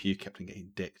CPU kept on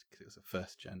getting dicked because it was a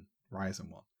first gen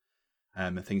Ryzen one.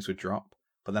 And things would drop.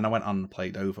 But then I went on and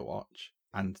played Overwatch,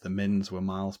 and the mins were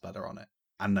miles better on it.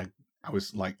 And I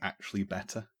was like actually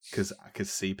better because I could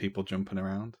see people jumping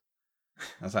around.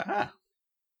 I was like,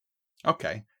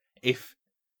 okay. If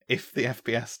the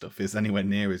FPS stuff is anywhere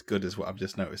near as good as what I've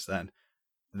just noticed then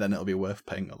it'll be worth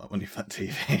paying all that money for that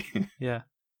TV. Yeah.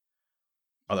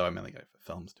 Although I mainly go for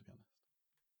films, to be honest.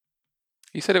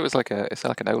 You said it's like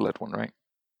an OLED one, right?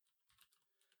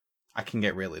 I can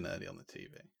get really nerdy on the TV.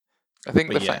 I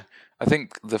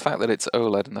think the fact that it's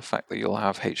OLED and the fact that you'll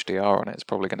have HDR on it is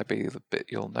probably going to be the bit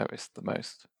you'll notice the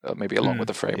most, maybe along with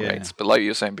the frame rates. But like you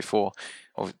were saying before,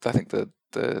 I think the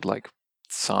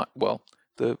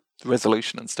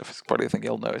resolution and stuff is probably the thing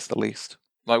you'll notice the least.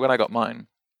 Like when I got mine,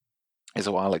 is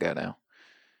a while ago now.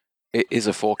 It is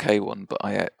a 4K one, but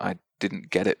I didn't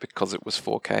get it because it was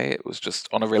 4K. It was just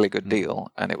on a really good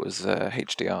deal, and it was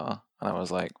HDR. And I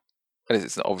was like,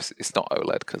 it's not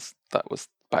OLED because that was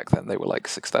back then. They were like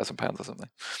 £6,000 or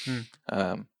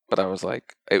something. But I was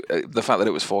like, the fact that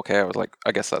it was 4K, I was like,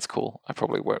 I guess that's cool. I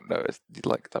probably won't notice.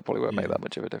 That probably won't make that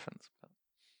much of a difference.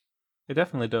 It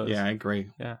definitely does. Yeah, I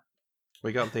agree. Yeah,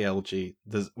 we got the LG.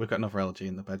 We've got another LG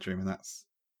in the bedroom, and that's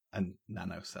a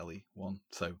nano celly one,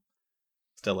 so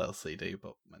still LCD,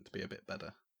 but meant to be a bit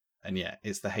better. And yeah,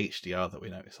 it's the HDR that we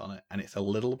notice on it, and it's a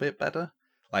little bit better.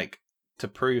 Like, to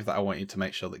prove that I want you to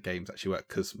make sure that games actually work,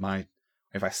 because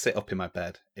if I sit up in my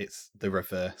bed, it's the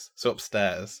reverse. So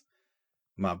upstairs,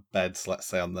 my bed's, let's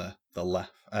say, on the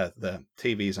left, the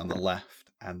TV's on the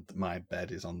left, and my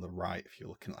bed is on the right. If you're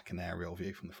looking at like an aerial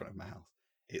view from the front of my house,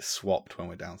 it's swapped when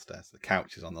we're downstairs. The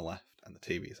couch is on the left and the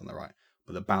TV is on the right,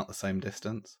 but they're about the same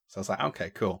distance. So I was like, okay,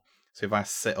 cool. So if I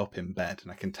sit up in bed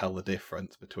and I can tell the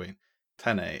difference between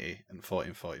 1080 and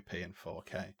 1440p and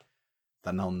 4K,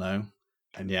 then I'll know.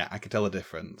 And yeah, I can tell the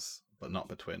difference, but not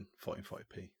between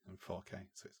 1440p and 4K.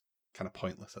 So it's kind of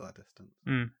pointless at that distance.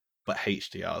 But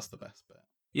HDR is the best bit.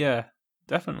 Yeah,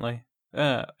 definitely.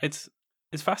 It's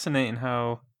fascinating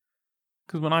how,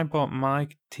 because when I bought my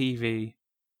TV,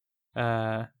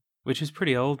 which is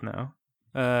pretty old now,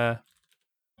 but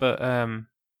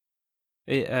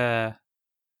it I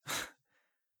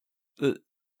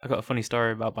got a funny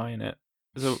story about buying it.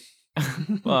 So,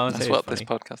 well, I would That's say what it's this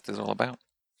funny. podcast is all about.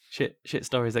 Shit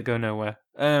stories that go nowhere.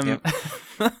 Yep.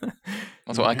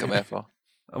 That's what I come here for.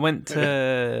 I went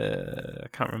to I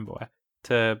can't remember where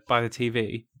to buy the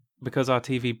TV because our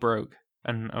TV broke,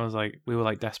 and I was like, we were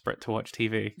like desperate to watch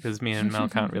TV because me and Mel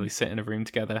can't really sit in a room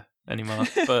together anymore.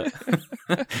 But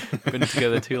been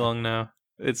together too long now.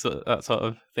 It's that sort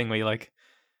of thing where you're like,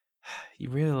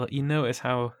 you notice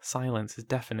how silence is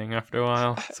deafening after a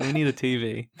while. So we need a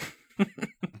TV.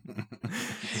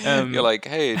 You're like,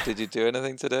 hey, did you do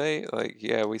anything today? Like,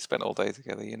 yeah, we spent all day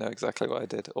together. You know exactly what I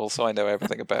did. Also, I know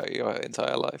everything about your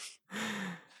entire life.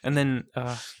 And then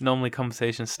normally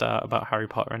conversations start about Harry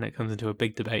Potter and it comes into a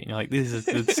big debate. And you're like, this is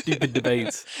the stupid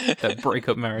debates that break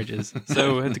up marriages.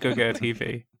 So I had to go get a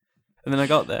TV. And then I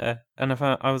got there and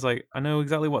I was like, I know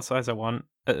exactly what size I want.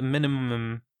 At the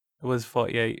minimum, it was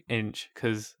 48 inch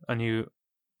because I knew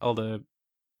all that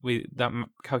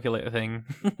calculator thing.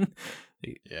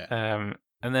 Yeah.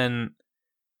 And then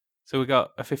so we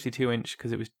got a 52 inch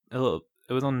because it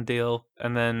was on deal,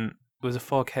 and then it was a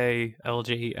 4K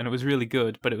LG and it was really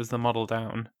good, but it was the model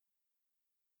down.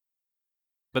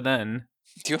 But then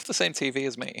Do you have the same TV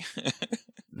as me?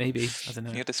 maybe, I don't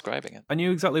know. You're describing it. I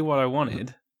knew exactly what I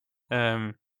wanted.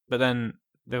 But then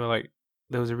they were like,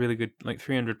 there was a really good like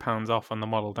 £300 off on the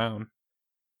model down.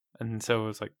 And so I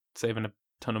was like saving a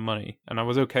ton of money, and I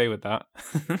was okay with that.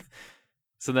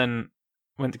 So then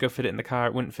went to go fit it in the car.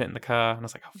 It wouldn't fit in the car, and I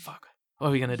was like, "Oh fuck, what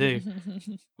are we gonna do?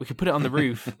 We could put it on the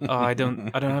roof. Oh, I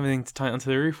don't have anything to tie it onto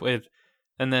the roof with."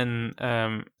 And then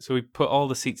so we put all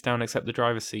the seats down except the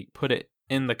driver's seat, put it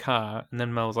in the car, and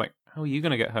then Mel was like, "How are you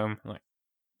gonna get home?" I'm like,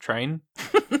 "Train."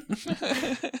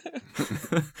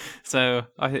 So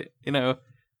I,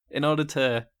 in order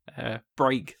to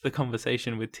break the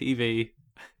conversation with TV,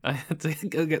 I had to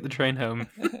go get the train home.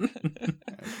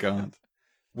 Oh, God.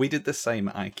 We did the same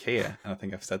at IKEA, and I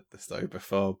think I've said this though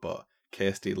before, but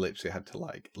Kirsty literally had to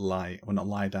not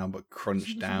lie down, but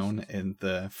crunch down in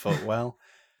the footwell.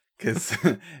 Because,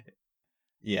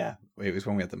 yeah, it was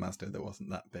when we had the Mazda that wasn't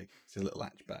that big. It's a little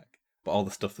hatchback. But all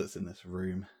the stuff that's in this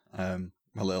room,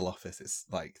 my little office, it's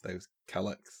like those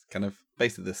Kallax, kind of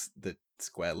basically the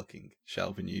square looking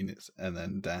shelving units, and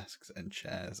then desks and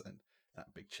chairs and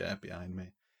that big chair behind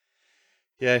me.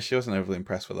 Yeah, she wasn't overly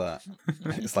impressed with that.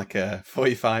 It's like a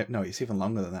 45, no, it's even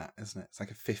longer than that, isn't it? It's like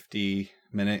a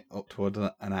 50-minute up toward an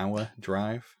hour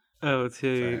drive. Oh, So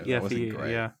that for wasn't you,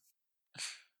 great. yeah.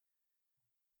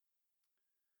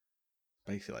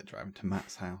 Basically like driving to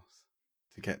Matt's house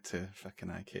to get to fucking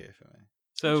IKEA for me.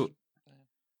 So,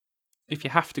 if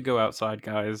you have to go outside,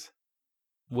 guys,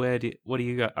 what do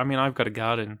you got? I mean, I've got a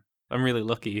garden. I'm really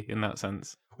lucky in that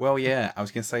sense. Well, yeah, I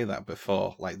was going to say that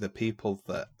before. Like, the people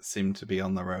that seem to be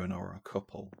on their own or a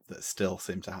couple that still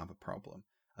seem to have a problem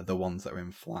are the ones that are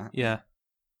in flats. Yeah.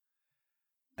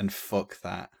 And fuck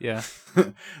that. Yeah.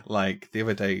 Like, the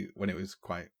other day when it was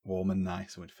quite warm and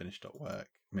nice and we'd finished up work,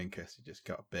 me and Kirsty just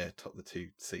got a beer, took the 2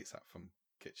 seats out from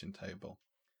the kitchen table,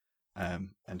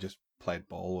 and just played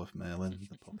ball with Merlin,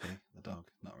 the puppy, the dog.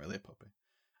 Not really a puppy.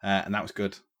 And that was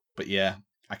good. But yeah,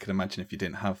 I can imagine if you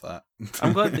didn't have that.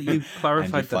 I'm glad that you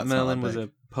clarified that flat's not Merlin that was big.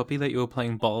 a puppy that you were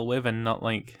playing ball with and not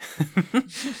like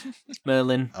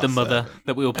Merlin, the Our mother servant.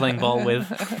 that we were playing ball with.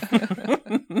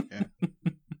 Yeah.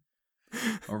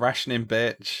 A rationing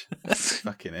bitch.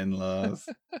 Fucking in-laws.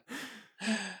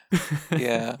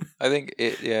 Yeah, I think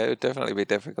it would definitely be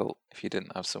difficult if you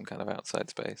didn't have some kind of outside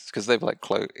space, because they've like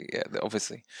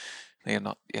obviously you're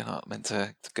not meant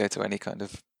to go to any kind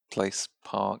of place,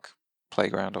 park,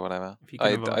 playground or whatever. If you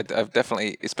can avoid. I've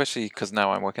definitely, especially because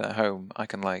now I'm working at home, I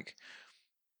can like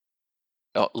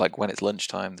when it's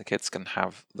lunchtime, the kids can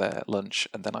have their lunch,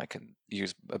 and then I can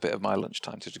use a bit of my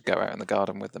lunchtime to just go out in the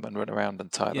garden with them and run around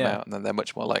and tire them Yeah. out, and then they're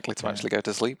much more likely to Yeah. actually go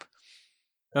to sleep.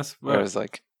 That's Whereas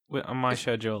like on my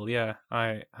schedule, yeah,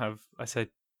 I said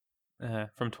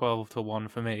from 12 to 1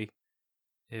 for me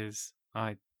is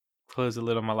I close the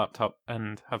lid on my laptop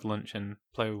and have lunch and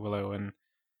play with Willow, and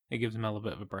It gives Mel a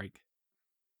bit of a break.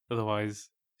 Otherwise,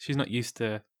 she's not used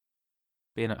to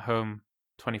being at home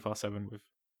 24/7 with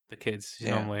the kids. She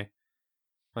normally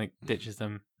like ditches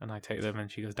them, and I take them, and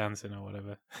she goes dancing or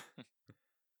whatever.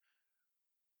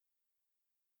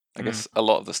 I guess a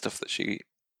lot of the stuff that she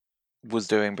was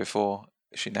doing before,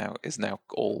 is now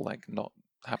all like not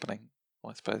happening.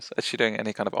 I suppose. Is she doing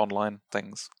any kind of online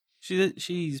things?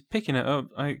 She's picking it up.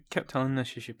 I kept telling her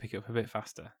she should pick it up a bit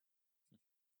faster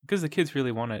because the kids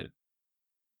really want it.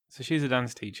 So she's a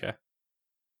dance teacher.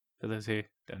 For those who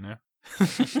don't know.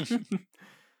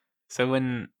 So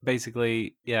when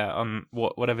basically, on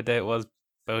whatever day it was,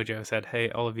 Bojo said,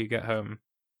 "Hey, all of you get home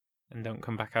and don't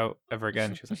come back out ever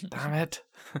again." She was like, "Damn it!"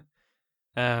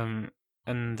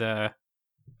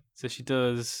 So she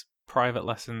does private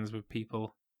lessons with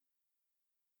people,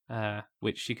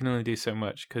 which she can only do so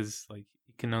much because like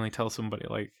you can only tell somebody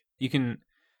like you can.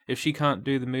 If she can't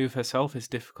do the move herself, it's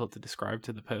difficult to describe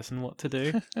to the person what to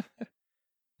do.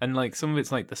 And like some of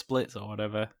it's like the splits or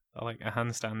whatever, or like a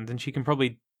handstand, and she can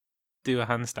probably do a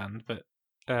handstand, but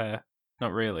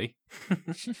not really.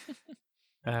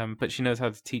 But she knows how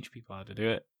to teach people how to do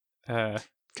it.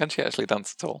 Can she actually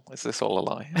dance at all? Is this all a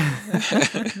lie?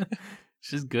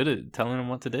 She's good at telling them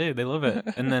what to do. They love it.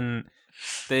 And then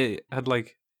they had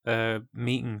like a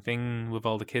meeting thing with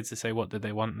all the kids to say what did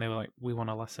they want, and they were like, "We want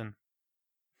a lesson."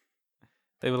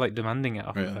 They were like demanding it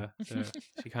off of her. So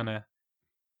she kind of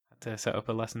had to set up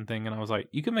a lesson thing, and I was like,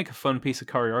 "You can make a fun piece of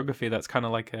choreography that's kind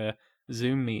of like a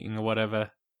Zoom meeting or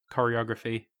whatever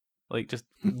choreography, like just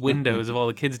windows of all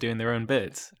the kids doing their own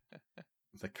bits."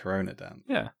 The Corona dance.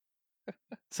 Yeah.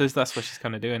 So that's what she's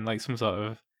kind of doing, like some sort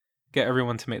of get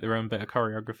everyone to make their own bit of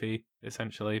choreography,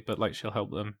 essentially, but like she'll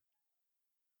help them.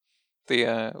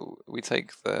 We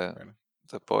take the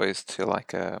boys to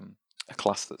like a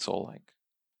class that's all like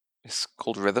it's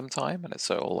called Rhythm Time, and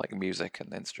it's all like music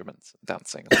and instruments,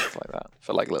 dancing and stuff like that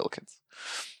for like little kids.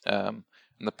 And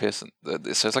the person, so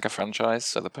it's like a franchise.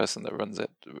 So the person that runs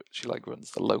it, she like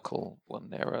runs the local one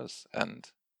near us, and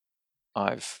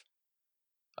I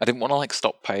didn't want to like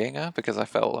stop paying her because I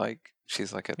felt like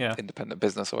she's like an independent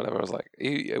business or whatever. I was like,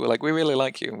 we really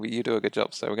like you and you do a good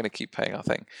job, so we're going to keep paying our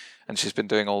thing. And she's been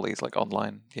doing all these like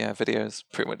online videos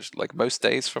pretty much like most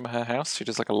days from her house. She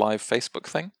does like a live Facebook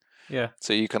thing. Yeah.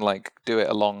 So you can like do it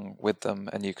along with them,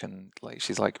 and you can like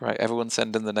she's like, right, everyone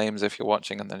send in the names if you're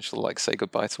watching, and then she'll like say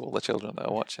goodbye to all the children that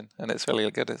are watching, and it's really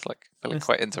good. It's like really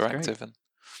quite interactive. And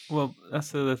well,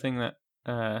 that's the other thing that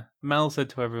Mel said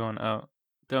to everyone: "Oh,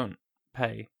 don't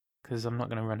pay because I'm not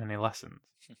going to run any lessons.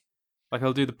 Like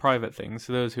I'll do the private things.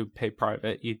 So those who pay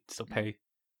private, you still pay,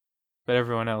 but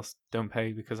everyone else don't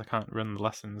pay because I can't run the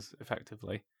lessons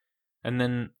effectively." And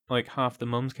then like half the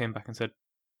mums came back and said,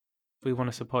 "We want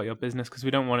to support your business because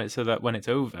we don't want it so that when it's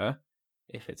over,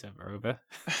 if it's ever over,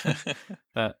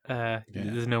 that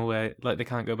there's no way, like they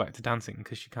can't go back to dancing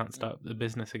because she can't start the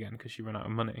business again because she ran out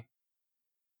of money."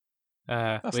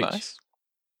 That's nice.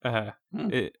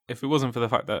 If it wasn't for the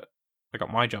fact that I got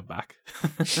my job back,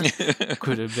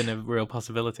 could have been a real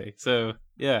possibility. So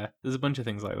yeah, there's a bunch of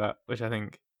things like that, which I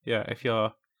think, if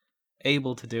you're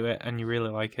able to do it and you really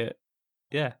like it,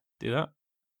 do that.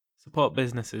 Support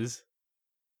businesses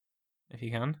if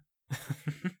you can.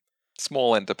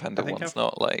 Small independent ones,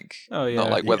 not like not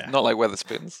like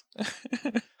Wetherspoons.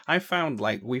 I found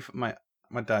like my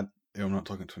dad, who I'm not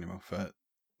talking to anymore for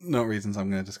no reasons I'm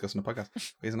going to discuss on the podcast.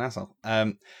 He's an asshole.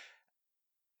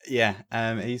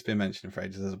 He's been mentioning for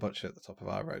ages. There's a butcher at the top of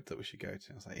our road that we should go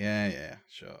to. I was like, yeah,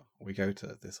 sure. We go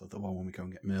to this other one when we go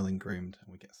and get Merlin groomed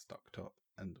and we get stocked up.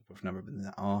 And we've never been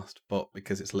that arsed, but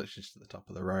because it's literally just at the top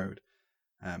of the road,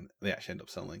 they actually end up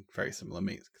selling very similar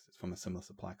meats because it's from a similar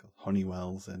supply called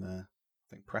Honeywell's in, I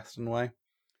think, Preston Way.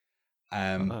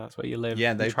 That's where you live.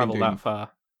 Yeah, they've traveled that far.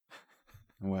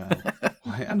 Well,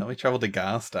 I know we travelled to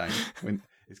Garstang.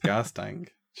 It's Garstang.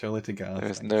 Surely to Garstang. There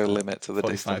is no limit to the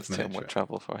distance Tim would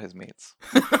travel for his meats.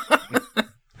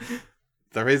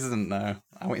 There isn't, no.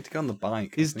 I want you to go on the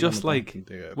bike. He's just like...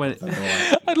 when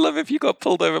I'd love if you got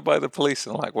pulled over by the police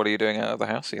and like, what are you doing out of the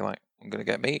house? You're like, I'm going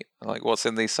to get meat. I'm like, what's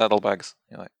in these saddlebags?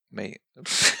 You're like, meat.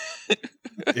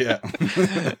 Yeah.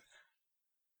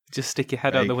 Just stick your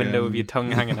head out the window with your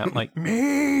tongue hanging out like,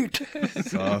 meat!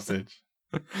 Sausage.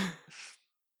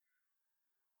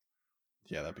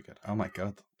 Yeah, that'd be good. Oh my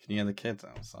god. Can you hear the kids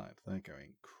outside? They're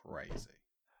going crazy.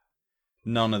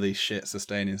 None of these shits are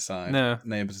staying inside. No.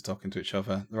 Neighbours are talking to each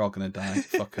other. They're all going to die.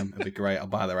 Fuck them. It'll be great. I'll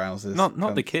buy their houses.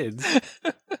 Not the kids.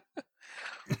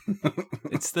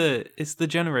 It's the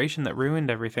generation that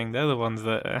ruined everything. They're the ones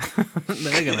that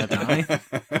they're going to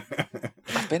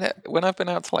die. When I've been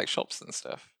out to like shops and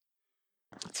stuff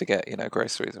to get,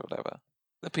 groceries or whatever,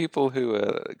 The people who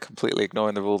are completely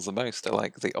ignoring the rules the most are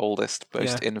like the oldest,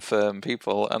 most infirm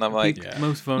people, and I'm like,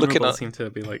 most vulnerable seem to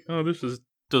be like, oh, this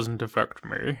doesn't affect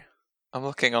me. I'm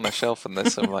looking on a shelf and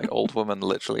there's some like old woman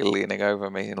literally leaning over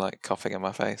me and like coughing in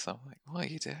my face. I'm like, what are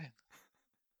you doing?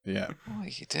 Yeah. What are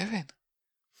you doing?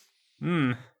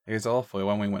 It was awful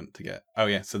when we went to get. Oh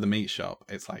yeah, so the meat shop,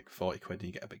 it's like 40 quid, and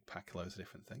you get a big pack of loads of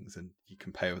different things, and you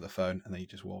can pay over the phone, and then you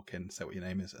just walk in, say what your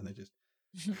name is, and they just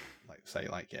like say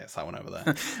like, yeah, it's that one over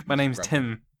there. My name's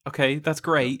Tim. Okay, that's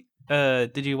great.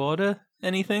 Did you order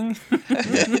anything?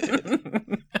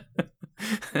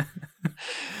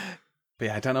 But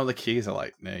yeah, I don't know what the queues are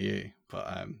like near you,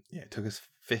 but yeah, it took us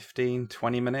 15,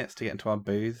 20 minutes to get into our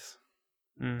booths.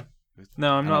 No,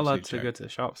 I'm not allowed to go to the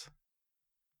shops.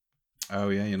 Oh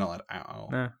yeah, you're not allowed out at all.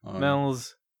 No,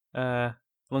 Mel's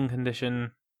lung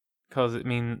condition because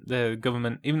the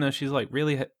government, even though she's like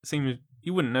really seems,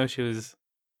 you wouldn't know she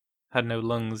had no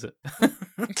lungs.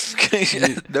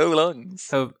 No lungs.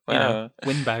 So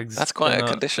windbags. That's quite a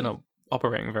condition. Not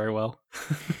operating very well.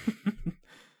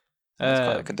 That's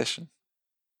quite a condition.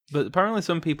 But apparently,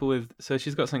 some people so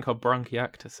she's got something called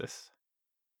bronchiectasis,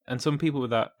 and some people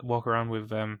with that walk around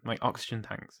with like oxygen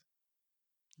tanks.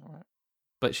 All right.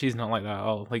 But she's not like that at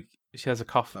all. Like, she has a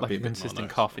cough, like a consistent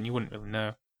cough, and you wouldn't really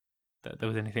know that there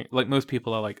was anything. Like, most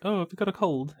people are like, oh, have you got a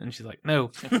cold? And she's like,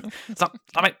 no, stop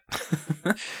it.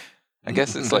 I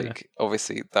guess it's like,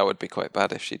 obviously, that would be quite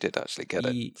bad if she did actually get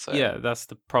it. So. Yeah, that's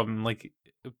the problem. Like,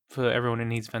 for everyone who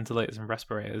needs ventilators and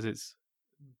respirators, it's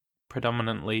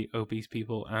predominantly obese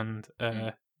people and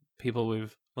people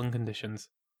with lung conditions.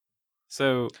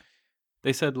 So,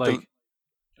 they said, like,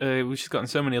 we've just gotten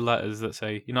so many letters that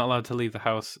say you're not allowed to leave the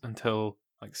house until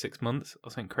like 6 months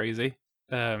or something crazy.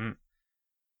 And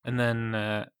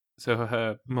then so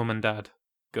her mum and dad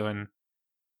going,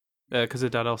 because her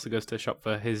dad also goes to a shop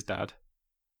for his dad.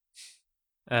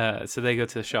 So they go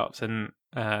to the shops and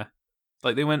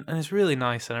like they went, and it's really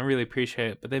nice and I really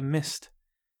appreciate it, but they missed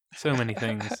so many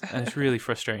things and it's really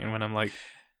frustrating when I'm like,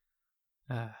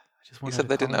 I just want. You said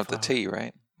they didn't have the tea,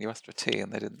 right? You asked for tea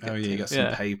and they didn't. Oh yeah, you got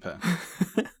some paper.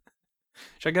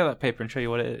 Should I get that paper and show you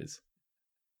what it is?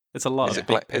 It's a lot. Is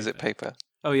it paper?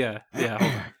 Oh yeah. Hold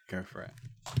on. Go for it.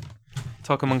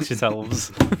 Talk amongst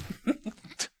yourselves.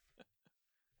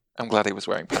 I'm glad he was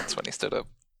wearing pants when he stood up.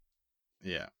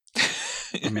 Yeah.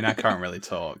 I mean, I can't really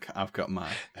talk. I've got my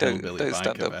hillbilly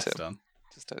biker vest on.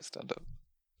 Just don't stand up.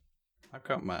 I've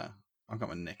got my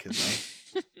knickers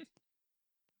on.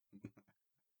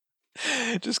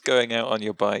 Just going out on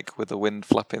your bike with the wind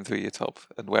flapping through your top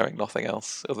and wearing nothing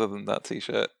else other than that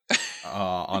t-shirt.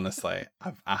 Oh, honestly,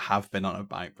 I have been on a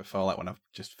bike before, like when I've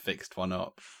just fixed one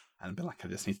up and been like, I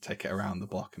just need to take it around the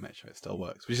block and make sure it still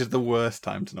works, which is the worst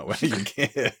time to not wear your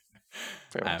gear.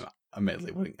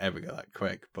 Admittedly, wouldn't ever go that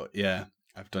quick, but yeah,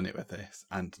 I've done it with this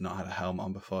and not had a helmet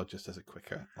on before, just as a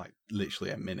quicker, like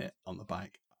literally a minute on the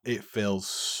bike. It feels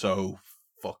so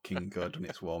fucking good when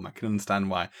it's warm. I can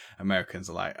understand why Americans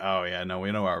are like, oh yeah, no,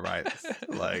 we know our rights.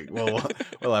 Like, we'll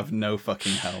have no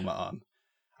fucking helmet on.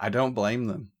 I don't blame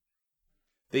them.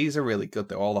 These are really good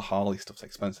though. All the Harley stuff's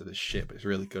expensive as shit, but it's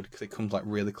really good because it comes like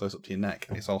really close up to your neck.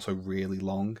 It's also really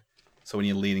long, so when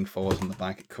you're leaning forwards on the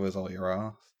back, it covers all your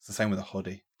arse. It's the same with a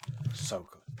hoodie. So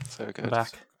good. So good.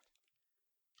 Back.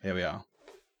 Here we are.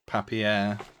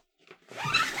 Papier.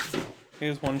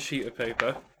 Here's one sheet of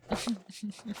paper.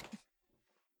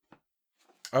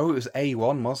 Oh, it was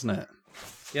A1, wasn't it?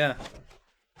 Yeah.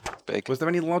 Big. Was there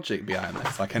any logic behind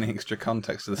this? Like any extra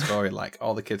context to the story? Like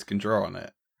all the kids can draw on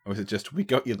it? Or was it just, we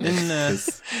got you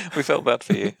this? We felt bad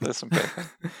for you. There's some paper.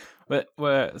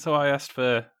 So I asked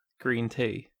for green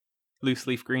tea. Loose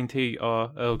leaf green tea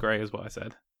or Earl Grey is what I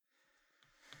said.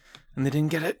 And they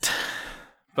didn't get it.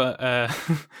 But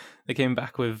they came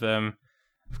back with, I've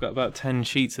got about 10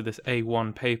 sheets of this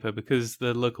A1 paper because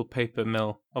the local paper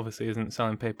mill obviously isn't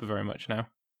selling paper very much now.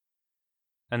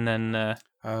 And then...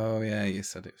 oh, yeah, you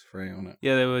said it was free, wasn't it?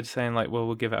 Yeah, they were saying, like, well,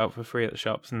 we'll give it out for free at the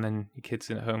shops and then your kids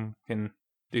at home can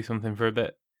do something for a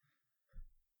bit.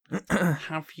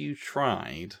 Have you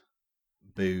tried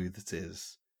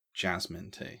Booth's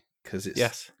jasmine tea? Because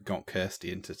it's got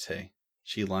Kirsty into tea.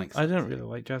 She likes it. I don't really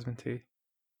like jasmine tea.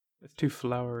 It's too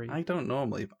flowery. I don't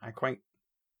normally, but I like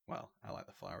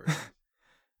the flowery ones.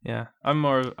 Yeah, I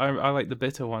like the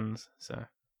bitter ones, so...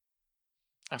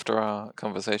 After our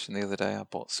conversation the other day, I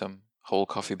bought some whole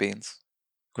coffee beans,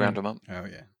 ground them up. Oh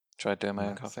yeah, tried doing my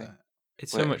own coffee.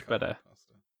 It's so much better.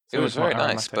 It was very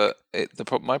nice, but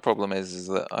my problem is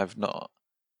that I've not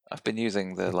I've been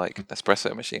using the like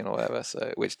espresso machine or whatever,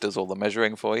 so which does all the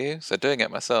measuring for you. So doing it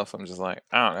myself, I'm just like,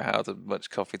 I don't know much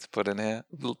coffee to put in here.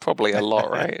 Probably a lot,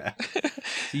 right?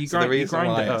 So you So the grind, you reason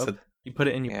grind why it I up. said- You put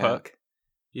it in your Yeah. puck.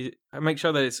 You make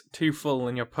sure that it's too full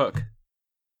in your puck.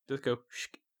 Just go.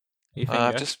 Your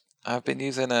finger. I've been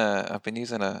using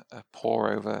a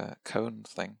pour over cone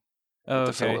thing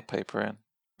to fill okay. the paper in.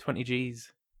 20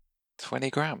 G's 20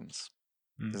 grams.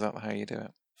 Mm. Is that how you do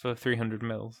it? for 300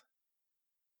 mils.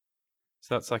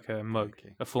 So that's like a mug,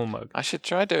 Okay. a full mug. I should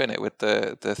try doing it with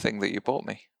the thing that you bought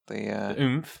me. The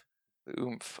oomph. The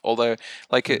oomph. Although,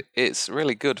 like it's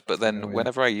really good, but Oh, then yeah.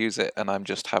 whenever I use it and I'm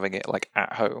just having it like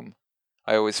at home,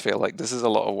 I always feel like this is a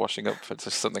lot of washing up for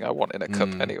just something I want in a cup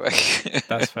anyway.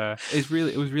 That's fair. It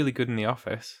was really good in the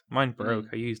office. Mine broke.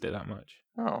 Mm. I used it that much.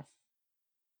 Oh.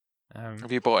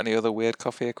 Have you bought any other weird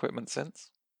coffee equipment since?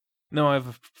 No, I have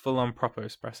a full-on proper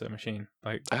espresso machine.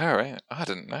 Like, Oh, right. I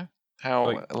didn't know. How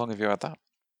Like- long have you had that?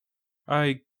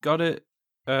 I got it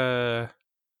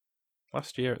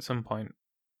last year at some point.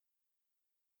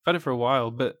 I've had it for a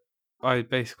while, but I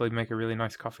basically make a really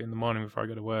nice coffee in the morning before I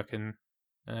go to work, and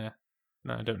no,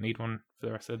 I don't need one for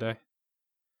the rest of the day.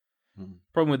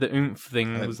 Problem with the oomph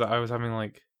thing was that I was having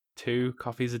like 2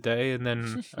 coffees a day, and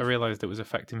then I realized it was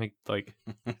affecting me like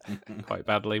quite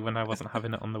badly when I wasn't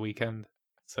having it on the weekend.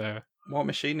 So What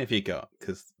machine have you got?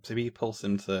 Because people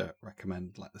seem to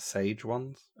recommend like the Sage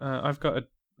ones. I've got a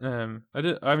I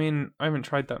haven't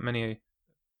tried that many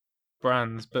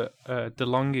brands, but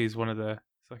DeLonghi is one of the.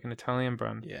 It's like an Italian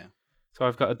brand. Yeah. So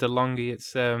I've got a DeLonghi.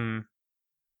 It's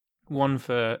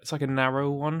it's like a narrow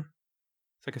one.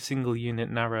 It's like a single unit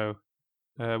narrow,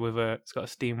 it's got a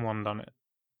steam wand on it,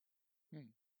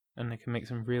 and they can make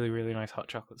some really really nice hot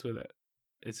chocolates with it.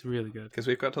 It's really good. Because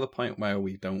we've got to the point where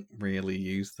we don't really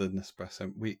use the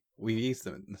Nespresso. We use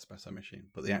the Nespresso machine,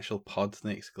 but the actual pods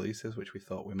and the exclusives, which we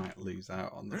thought we might lose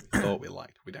out on, that we thought we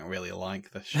liked, we don't really like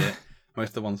the shit. Most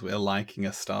of the ones we're liking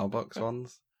are Starbucks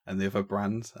ones and the other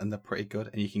brands, and they're pretty good.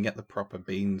 And you can get the proper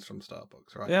beans from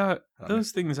Starbucks, right? Yeah, I don't know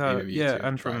those things if are either of you two have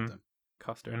and tried from them.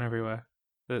 Costa and everywhere.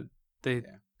 But Yeah.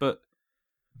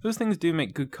 those things do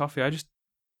make good coffee. I just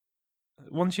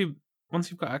once you've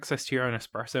got access to your own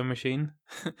espresso machine,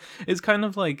 it's kind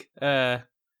of like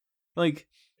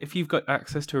if you've got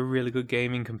access to a really good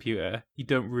gaming computer, you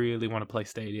don't really want to play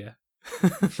Stadia.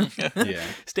 Yeah.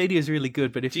 Stadia is really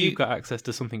good, but if Do you've you- got access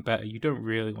to something better, you don't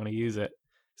really want to use it.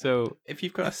 So If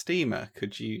you've got a steamer,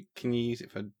 can you use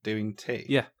it for doing tea?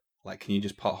 yeah, Like, can you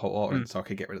just pot hot water in so I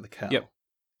could get rid of the kettle? Yep.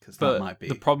 Because But that might be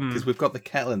the problem- because we've got the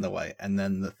kettle in the way, and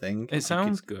then the thing. it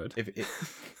sounds good, If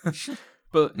it,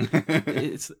 but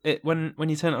when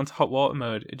you turn it onto hot water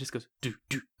mode, it just goes do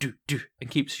do do do and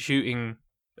keeps shooting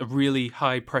a really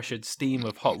high pressured steam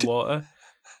of hot water.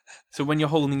 So when you're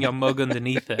holding your mug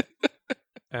underneath it,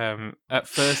 at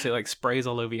first it like sprays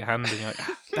all over your hand, and you're like,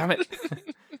 damn it.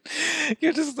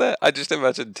 You're just there. I just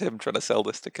imagine Tim trying to sell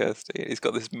this to Kirsty. He's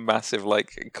got this massive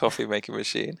like coffee making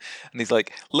machine, and he's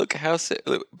like, "Look how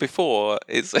before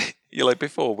it's you're like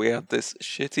before we had this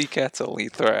shitty kettle. You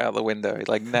throw it out the window. He's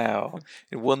like now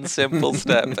in one simple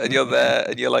step, and you're there,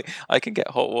 and you're like, I can get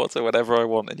hot water whenever I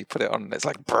want, and you put it on, and it's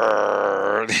like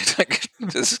brrr, and it's like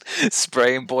just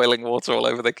spraying boiling water all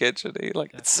over the kitchen. And you're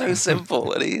like, it's so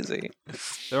simple and easy.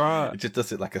 There are it just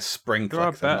does it like a sprinkler. There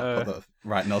are 'cause I've not put better- the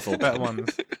right nozzle. better down.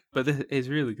 ones, but this is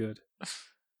really good.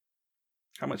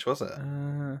 How much was it?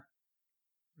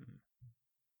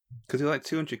 Because it was like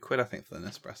 200 quid, I think, for the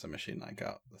Nespresso machine I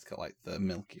got. That's got like the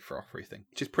milky frothy thing,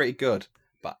 which is pretty good.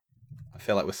 But I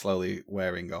feel like we're slowly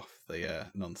wearing off the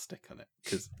non-stick on it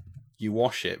because you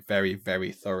wash it very,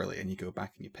 very thoroughly, and you go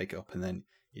back and you pick it up, and then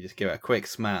you just give it a quick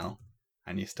smell,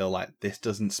 and you're still like, this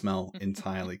doesn't smell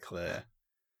entirely clear.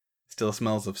 Still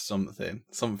smells of something.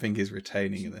 Something is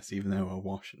retaining in this, even though we're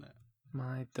washing it.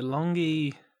 My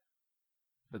DeLonghi,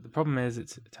 but the problem is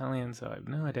it's Italian, so I have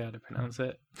no idea how to pronounce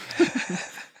it.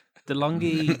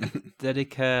 DeLonghi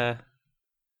Dedica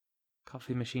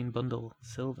Coffee Machine Bundle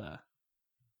Silver.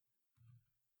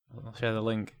 I'll share the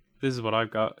link. This is what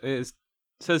I've got. It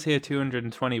says here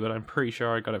 220, but I'm pretty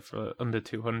sure I got it for under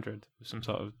 200 with some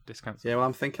sort of discount. Yeah, well,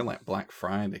 I'm thinking like Black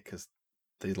Friday because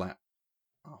they like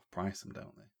half price them,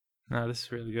 don't they? No, this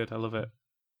is really good. I love it.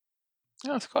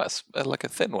 Oh, it's quite like a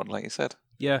thin one, like you said.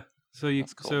 Yeah. So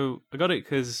That's cool. so I got it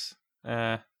because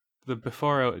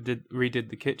before I redid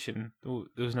the kitchen,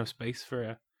 there was no space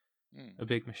for a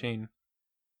big machine,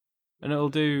 and it'll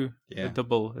do a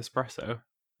double espresso,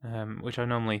 which I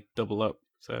normally double up.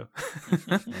 So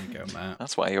There you go, Matt.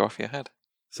 That's why you're off your head.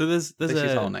 so there's This is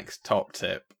a our next top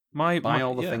tip. Buy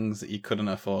all the yeah. things that you couldn't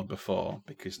afford before,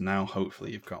 because now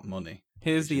hopefully you've got money.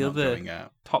 Here's 'cause the you're not other going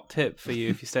out. top tip for you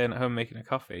if you're staying at home making a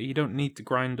coffee. You don't need to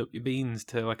grind up your beans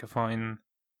to like a fine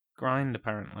grind,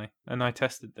 apparently. And I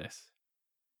tested this.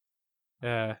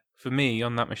 For me,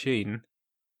 on that machine,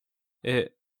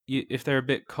 if they're a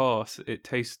bit coarse, it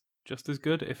tastes just as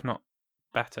good, if not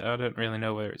better. I don't really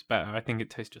know whether it's better. I think it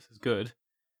tastes just as good.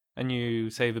 And you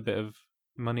save a bit of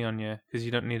money on you, because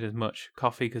you don't need as much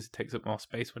coffee because it takes up more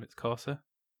space when it's coarser.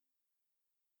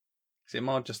 Is it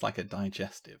more just like a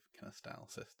digestive kind of style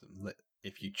system? That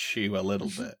if you chew a little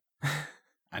bit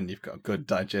and you've got good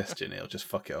digestion, it'll just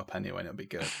fuck it up anyway and it'll be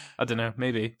good. I don't know,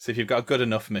 maybe. So if you've got a good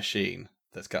enough machine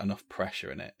that's got enough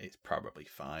pressure in it, it's probably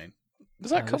fine.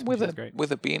 Does that this come with machine's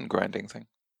great. a bean grinding thing?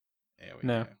 Here we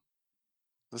No. go.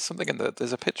 There's something in the.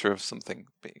 There's a picture of something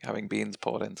having beans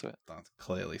poured into it. That's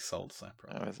clearly sold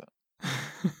separately. How is it?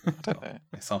 I don't know.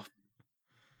 It's off.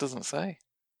 Doesn't say.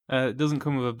 It doesn't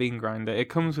come with a bean grinder. It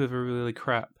comes with a really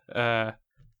crap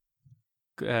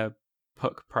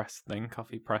puck press thing,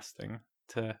 coffee press thing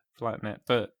to flatten it.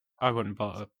 But I wouldn't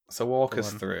bother. So walk The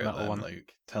us one, through it metal then, one.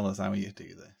 Luke. Tell us how you do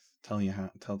this. Tell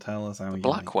us how The you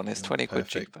black make one is your 20 quid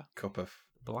perfect cheaper. cup of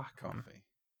Black one. coffee.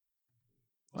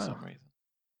 For Wow. some reason.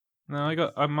 No,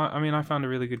 I found a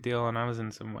really good deal on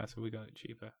Amazon somewhere, so we got it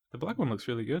cheaper. The black one looks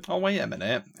really good. Oh, wait a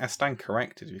minute. I stand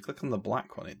corrected. If you click on the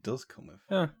black one, it does come with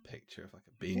Yeah. a picture of like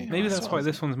a beanie. Yeah, Maybe that's that's what why I was-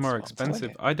 this one's more that's what I'm telling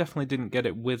expensive. you. I definitely didn't get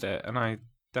it with it, and I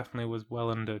definitely was well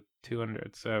under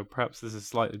 200, so perhaps there's a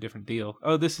slightly different deal.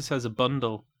 Oh, this says a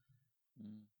bundle.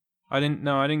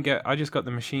 Mm. I just got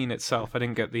the machine itself. I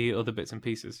didn't get the other bits and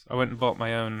pieces. I went and bought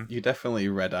my own. You definitely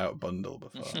read out bundle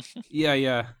before.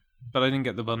 Yeah, but I didn't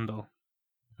get the bundle.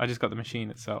 I just got the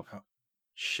machine itself.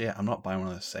 Shit, I'm not buying one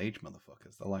of those Sage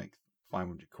motherfuckers. They're like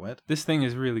 500 quid. This thing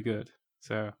is really good.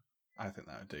 So, I think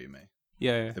that would do me.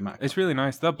 yeah. The Mac It's one. really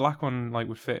nice. That black one like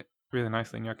would fit really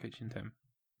nicely in your kitchen, Tim.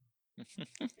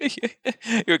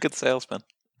 You're a good salesman.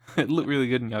 It looked really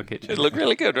good in your kitchen. It looked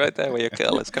really good right there where your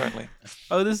kettle is currently.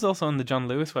 Oh, this is also on the John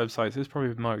Lewis website, so it's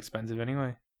probably more expensive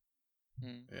anyway.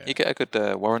 Mm. Yeah. You get a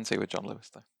good warranty with John Lewis,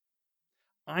 though.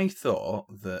 I thought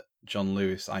that John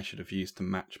Lewis I should have used to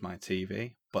match my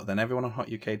TV, but then everyone on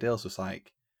Hot UK Deals was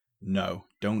like, no,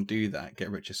 don't do that.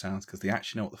 Get richer sounds because they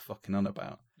actually know what they're fucking on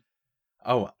about.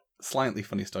 Oh, slightly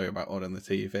funny story about ordering the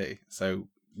TV. So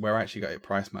where I actually got it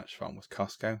price matched from was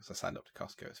Costco. So I signed up to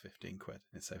Costco. It's 15 quid.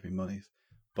 It saved me monies.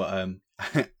 But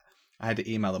I had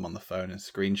to email them on the phone and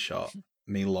screenshot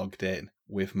me logged in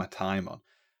with my time on,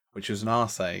 which was an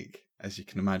arse ache, as you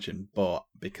can imagine. But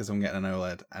because I'm getting an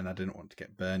OLED and I didn't want to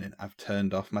get burning, I've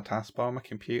turned off my taskbar on my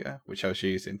computer, which I was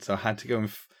using. So I had to go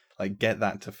and get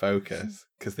that to focus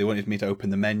because they wanted me to open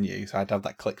the menu. So I had to have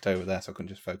that clicked over there so I couldn't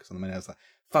just focus on the menu. I was like,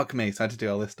 fuck me. So I had to do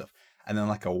all this stuff. And then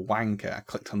like a wanker, I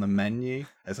clicked on the menu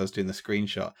as I was doing the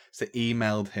screenshot. So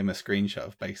emailed him a screenshot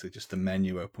of basically just the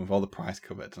menu open with all the price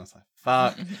covered. And I was like,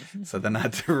 fuck. So then I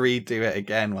had to redo it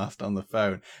again whilst on the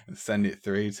phone and send it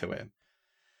through to him.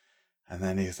 And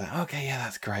then he was like, okay, yeah,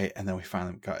 that's great. And then we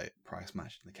finally got it price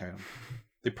matched and they carried on.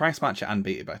 They price match it and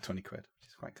beat it by 20 quid, which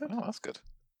is quite good. Oh, that's good.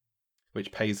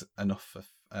 Which pays enough for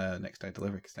next day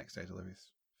delivery because next day delivery is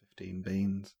 15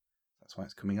 beans. That's why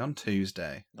it's coming on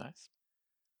Tuesday. Nice.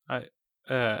 I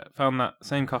found that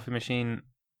same coffee machine,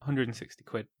 160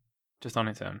 quid, just on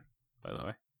its own, by the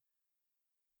way.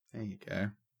 There you go.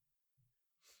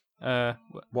 Uh,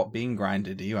 What bean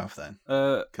grinder do you have then?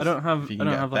 I don't have if you can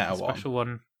get a like a better one. special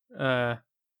one.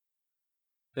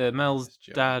 Mel's Just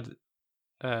joking.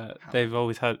 dad, they've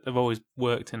always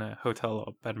worked in a hotel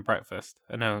or bed and breakfast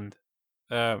and owned,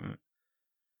 and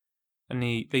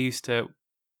they used to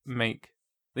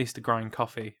grind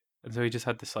coffee, and so he just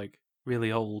had this like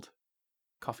really old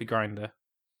coffee grinder.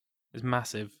 It's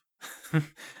massive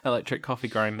electric coffee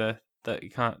grinder that you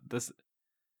can't.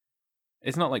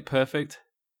 It's not like perfect,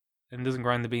 and doesn't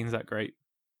grind the beans that great,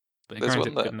 but it There's grinds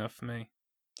one it that- good enough for me.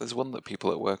 There's one that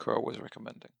people at work are always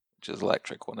recommending, which is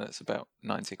electric one, and it's about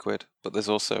 90 quid. But there's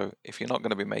also, if you're not going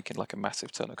to be making like a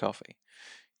massive ton of coffee,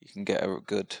 you can get a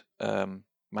good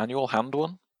manual hand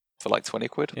one for like 20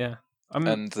 quid. Yeah,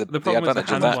 And the problem with the advantage of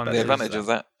hand that, one the is advantage of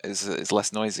that is it's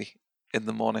less noisy in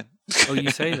the morning. Oh, you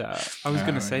say that? I was Oh,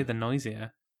 going to say yeah. the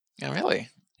noisier. Yeah, really?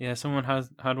 Yeah, someone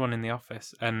had one in the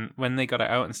office, and when they got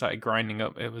it out and started grinding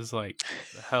up, it was like,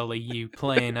 the hell are you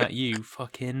playing at, you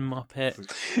fucking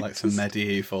muppet? Like some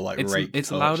medieval like rape. It's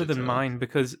louder torture than to it. mine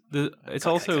because it's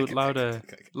also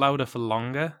louder for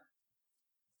longer.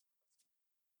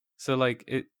 So like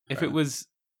if Right. it was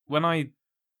when I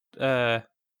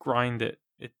grind it,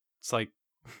 it's like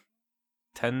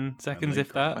 10 seconds you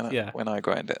if that. When I, Yeah. when I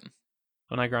grind it.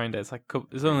 when I grind it. It's like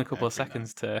there's only a couple of Every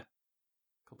seconds to a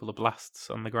couple of blasts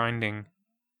on the grinding,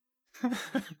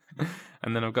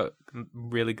 and then I've got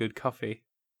really good coffee.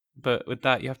 But with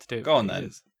that, you have to do it. Go for on then.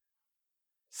 years.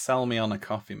 Sell me on a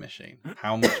coffee machine.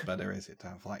 How much better is it to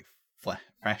have like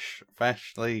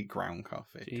freshly ground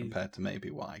coffee Jeez. compared to maybe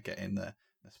what I get in the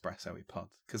Nespresso-y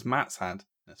pods? Because Matt's had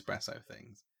Nespresso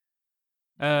things.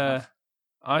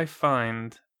 I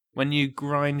find when you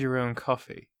grind your own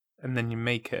coffee and then you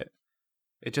make it,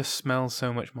 it just smells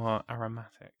so much more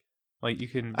aromatic. Like you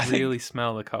can really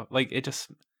smell the coffee. Like it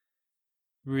just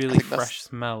really fresh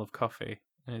smell of coffee,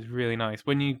 and it's really nice.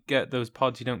 When you get those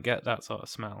pods, you don't get that sort of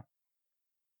smell.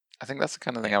 I think that's the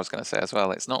kind of thing I was going to say as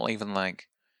well. It's not even like,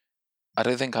 I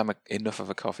don't think I'm enough of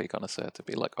a coffee connoisseur to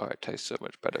be like, oh, it tastes so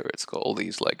much better. It's got all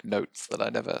these like notes that I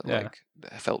never like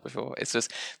felt before. It's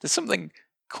just there's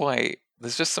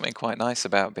just something quite nice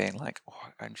about being like, oh,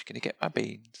 I'm just going to get my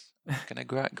beans. I'm going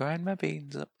to grind my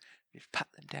beans up. Just pat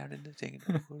them down in the thing,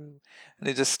 and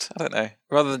it just, I don't know.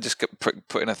 Rather than just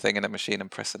putting a thing in a machine and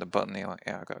pressing a button, you're like,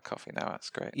 yeah, I've got a coffee now. That's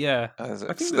great. Yeah, I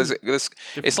think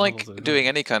it's like doing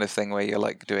any kind of thing where you're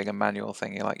like doing a manual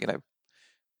thing. You're like,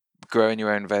 growing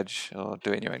your own veg or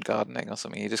doing your own gardening or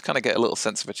something. You just kind of get a little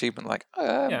sense of achievement, like,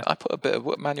 I put a bit of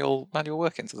manual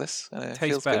work into this. And it tastes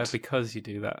feels better good. because you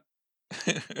do that.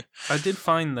 I did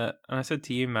find that, and I said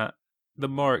to you, Matt, the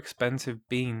more expensive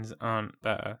beans aren't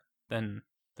better than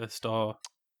the store.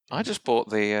 I just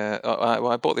bought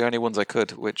I bought the only ones I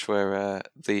could, which were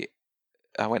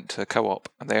I went to Co-op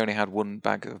and they only had one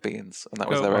bag of beans, and that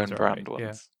was their own brand ones.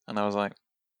 Yeah. And I was like,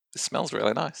 this smells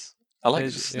really nice. I like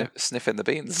just sniffing the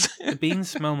beans. The beans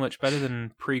smell much better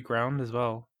than pre-ground as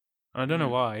well. I don't know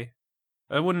why.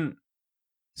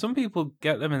 Some people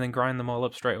get them and then grind them all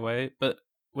up straight away, but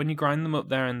when you grind them up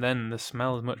there and then, the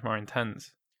smell is much more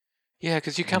intense. Yeah,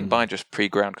 because you can buy just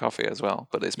pre-ground coffee as well,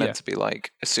 but it's meant to be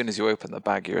like, as soon as you open the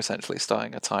bag, you're essentially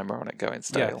starting a timer on it going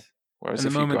stale. Yes. Whereas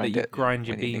and the if moment you that you grind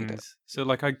your beans, so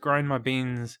like I grind my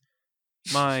beans,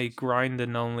 my grinder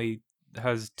normally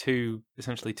has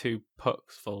essentially two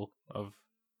pucks full of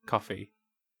coffee.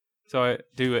 So I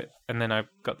do it, and then I've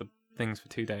got the things for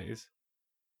 2 days.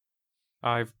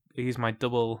 I've used my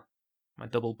double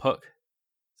puck,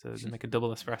 so to make a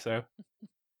double espresso.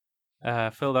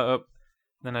 Fill that up,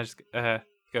 then I just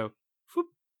go whoop,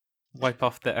 wipe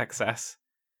off the excess,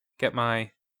 get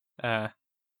my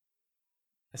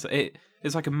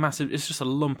it's like a massive, it's just a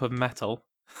lump of metal,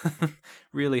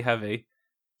 really heavy,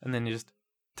 and then you just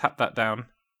tap that down,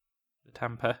 the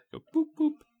tamper, go boop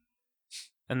boop,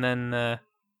 and then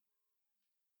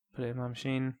put it in my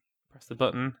machine, press the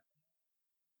button,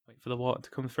 wait for the water to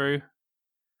come through.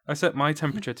 I set my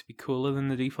temperature to be cooler than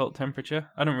the default temperature.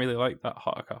 I don't really like that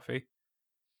hotter coffee.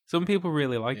 Some people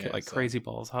really like it, like crazy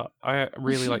balls hot. I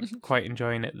really like quite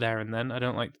enjoying it there and then. I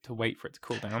don't like to wait for it to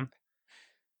cool down.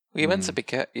 Well, you're meant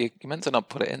to you're meant to not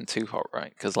put it in too hot,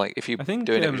 right? Because like if you're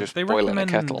doing it with just boiling a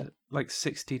kettle, like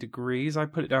 60 degrees. I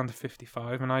put it down to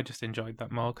 55, and I just enjoyed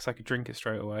that more because I could drink it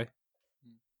straight away.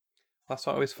 That's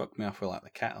what always fucked me off with like the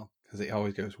kettle, because it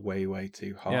always goes way, way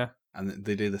too hot. Yeah. And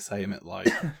they do the same at like,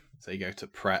 so you go to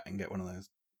Pret and get one of those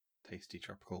tasty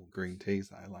tropical green teas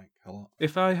that I like a lot.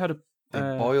 If I had they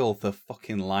boil the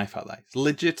fucking life out of that. It's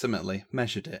legitimately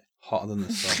measured it hotter than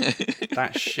the sun.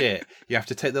 That shit, you have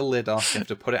to take the lid off, you have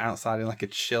to put it outside in like a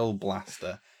chill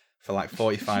blaster for like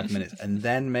 45 minutes, and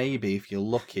then maybe if you're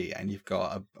lucky and you've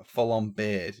got a full-on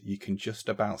beard, you can just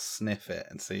about sniff it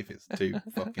and see if it's too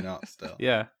fucking hot still.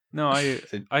 Yeah. No, I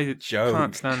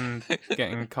can't stand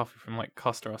getting coffee from like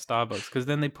Costa or Starbucks, because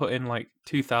then they put in like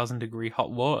 2,000 degree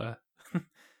hot water.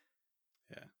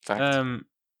 Yeah. Fact.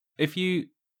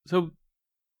 So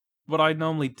what I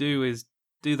normally do is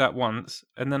do that once,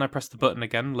 and then I press the button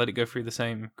again, let it go through the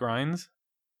same grinds.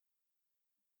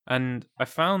 And I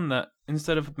found that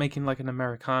instead of making like an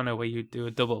Americano where you do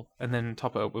a double and then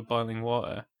top it up with boiling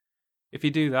water, if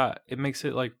you do that, it makes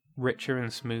it like richer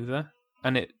and smoother.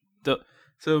 And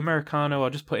so Americano, I'll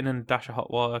just put in a dash of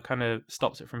hot water, kind of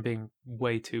stops it from being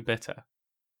way too bitter.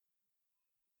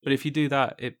 But if you do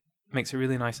that, it makes it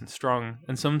really nice and strong.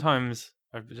 And sometimes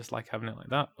I just like having it like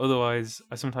that. Otherwise,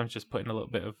 I sometimes just put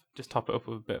in just top it up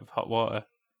with a bit of hot water.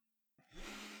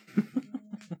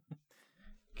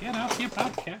 Get off your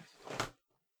podcast.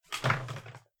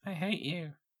 I hate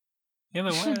you.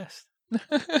 You're the worst.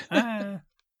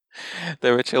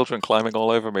 There are children climbing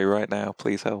all over me right now.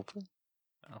 Please help.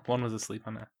 One was asleep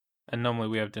on her. And normally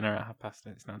we have dinner at past,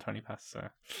 and it's now 20 past, so...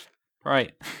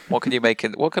 Right. What can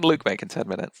Luke make in 10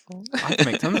 minutes? I can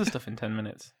make tons of stuff in 10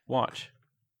 minutes. Watch.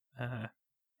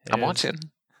 I'm watching.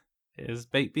 Here's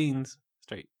baked beans.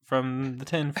 Straight from the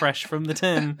tin, fresh from the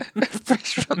tin.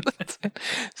 Fresh from the tin.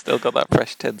 Still got that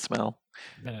fresh tin smell.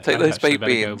 Yeah, Take I those actually baked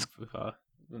better go beans. before-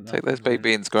 Take those baked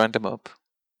beans, grind them up.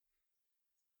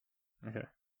 Okay,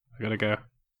 I gotta go.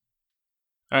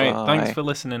 All right, thanks Bye. for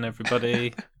listening,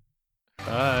 everybody.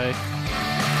 Bye.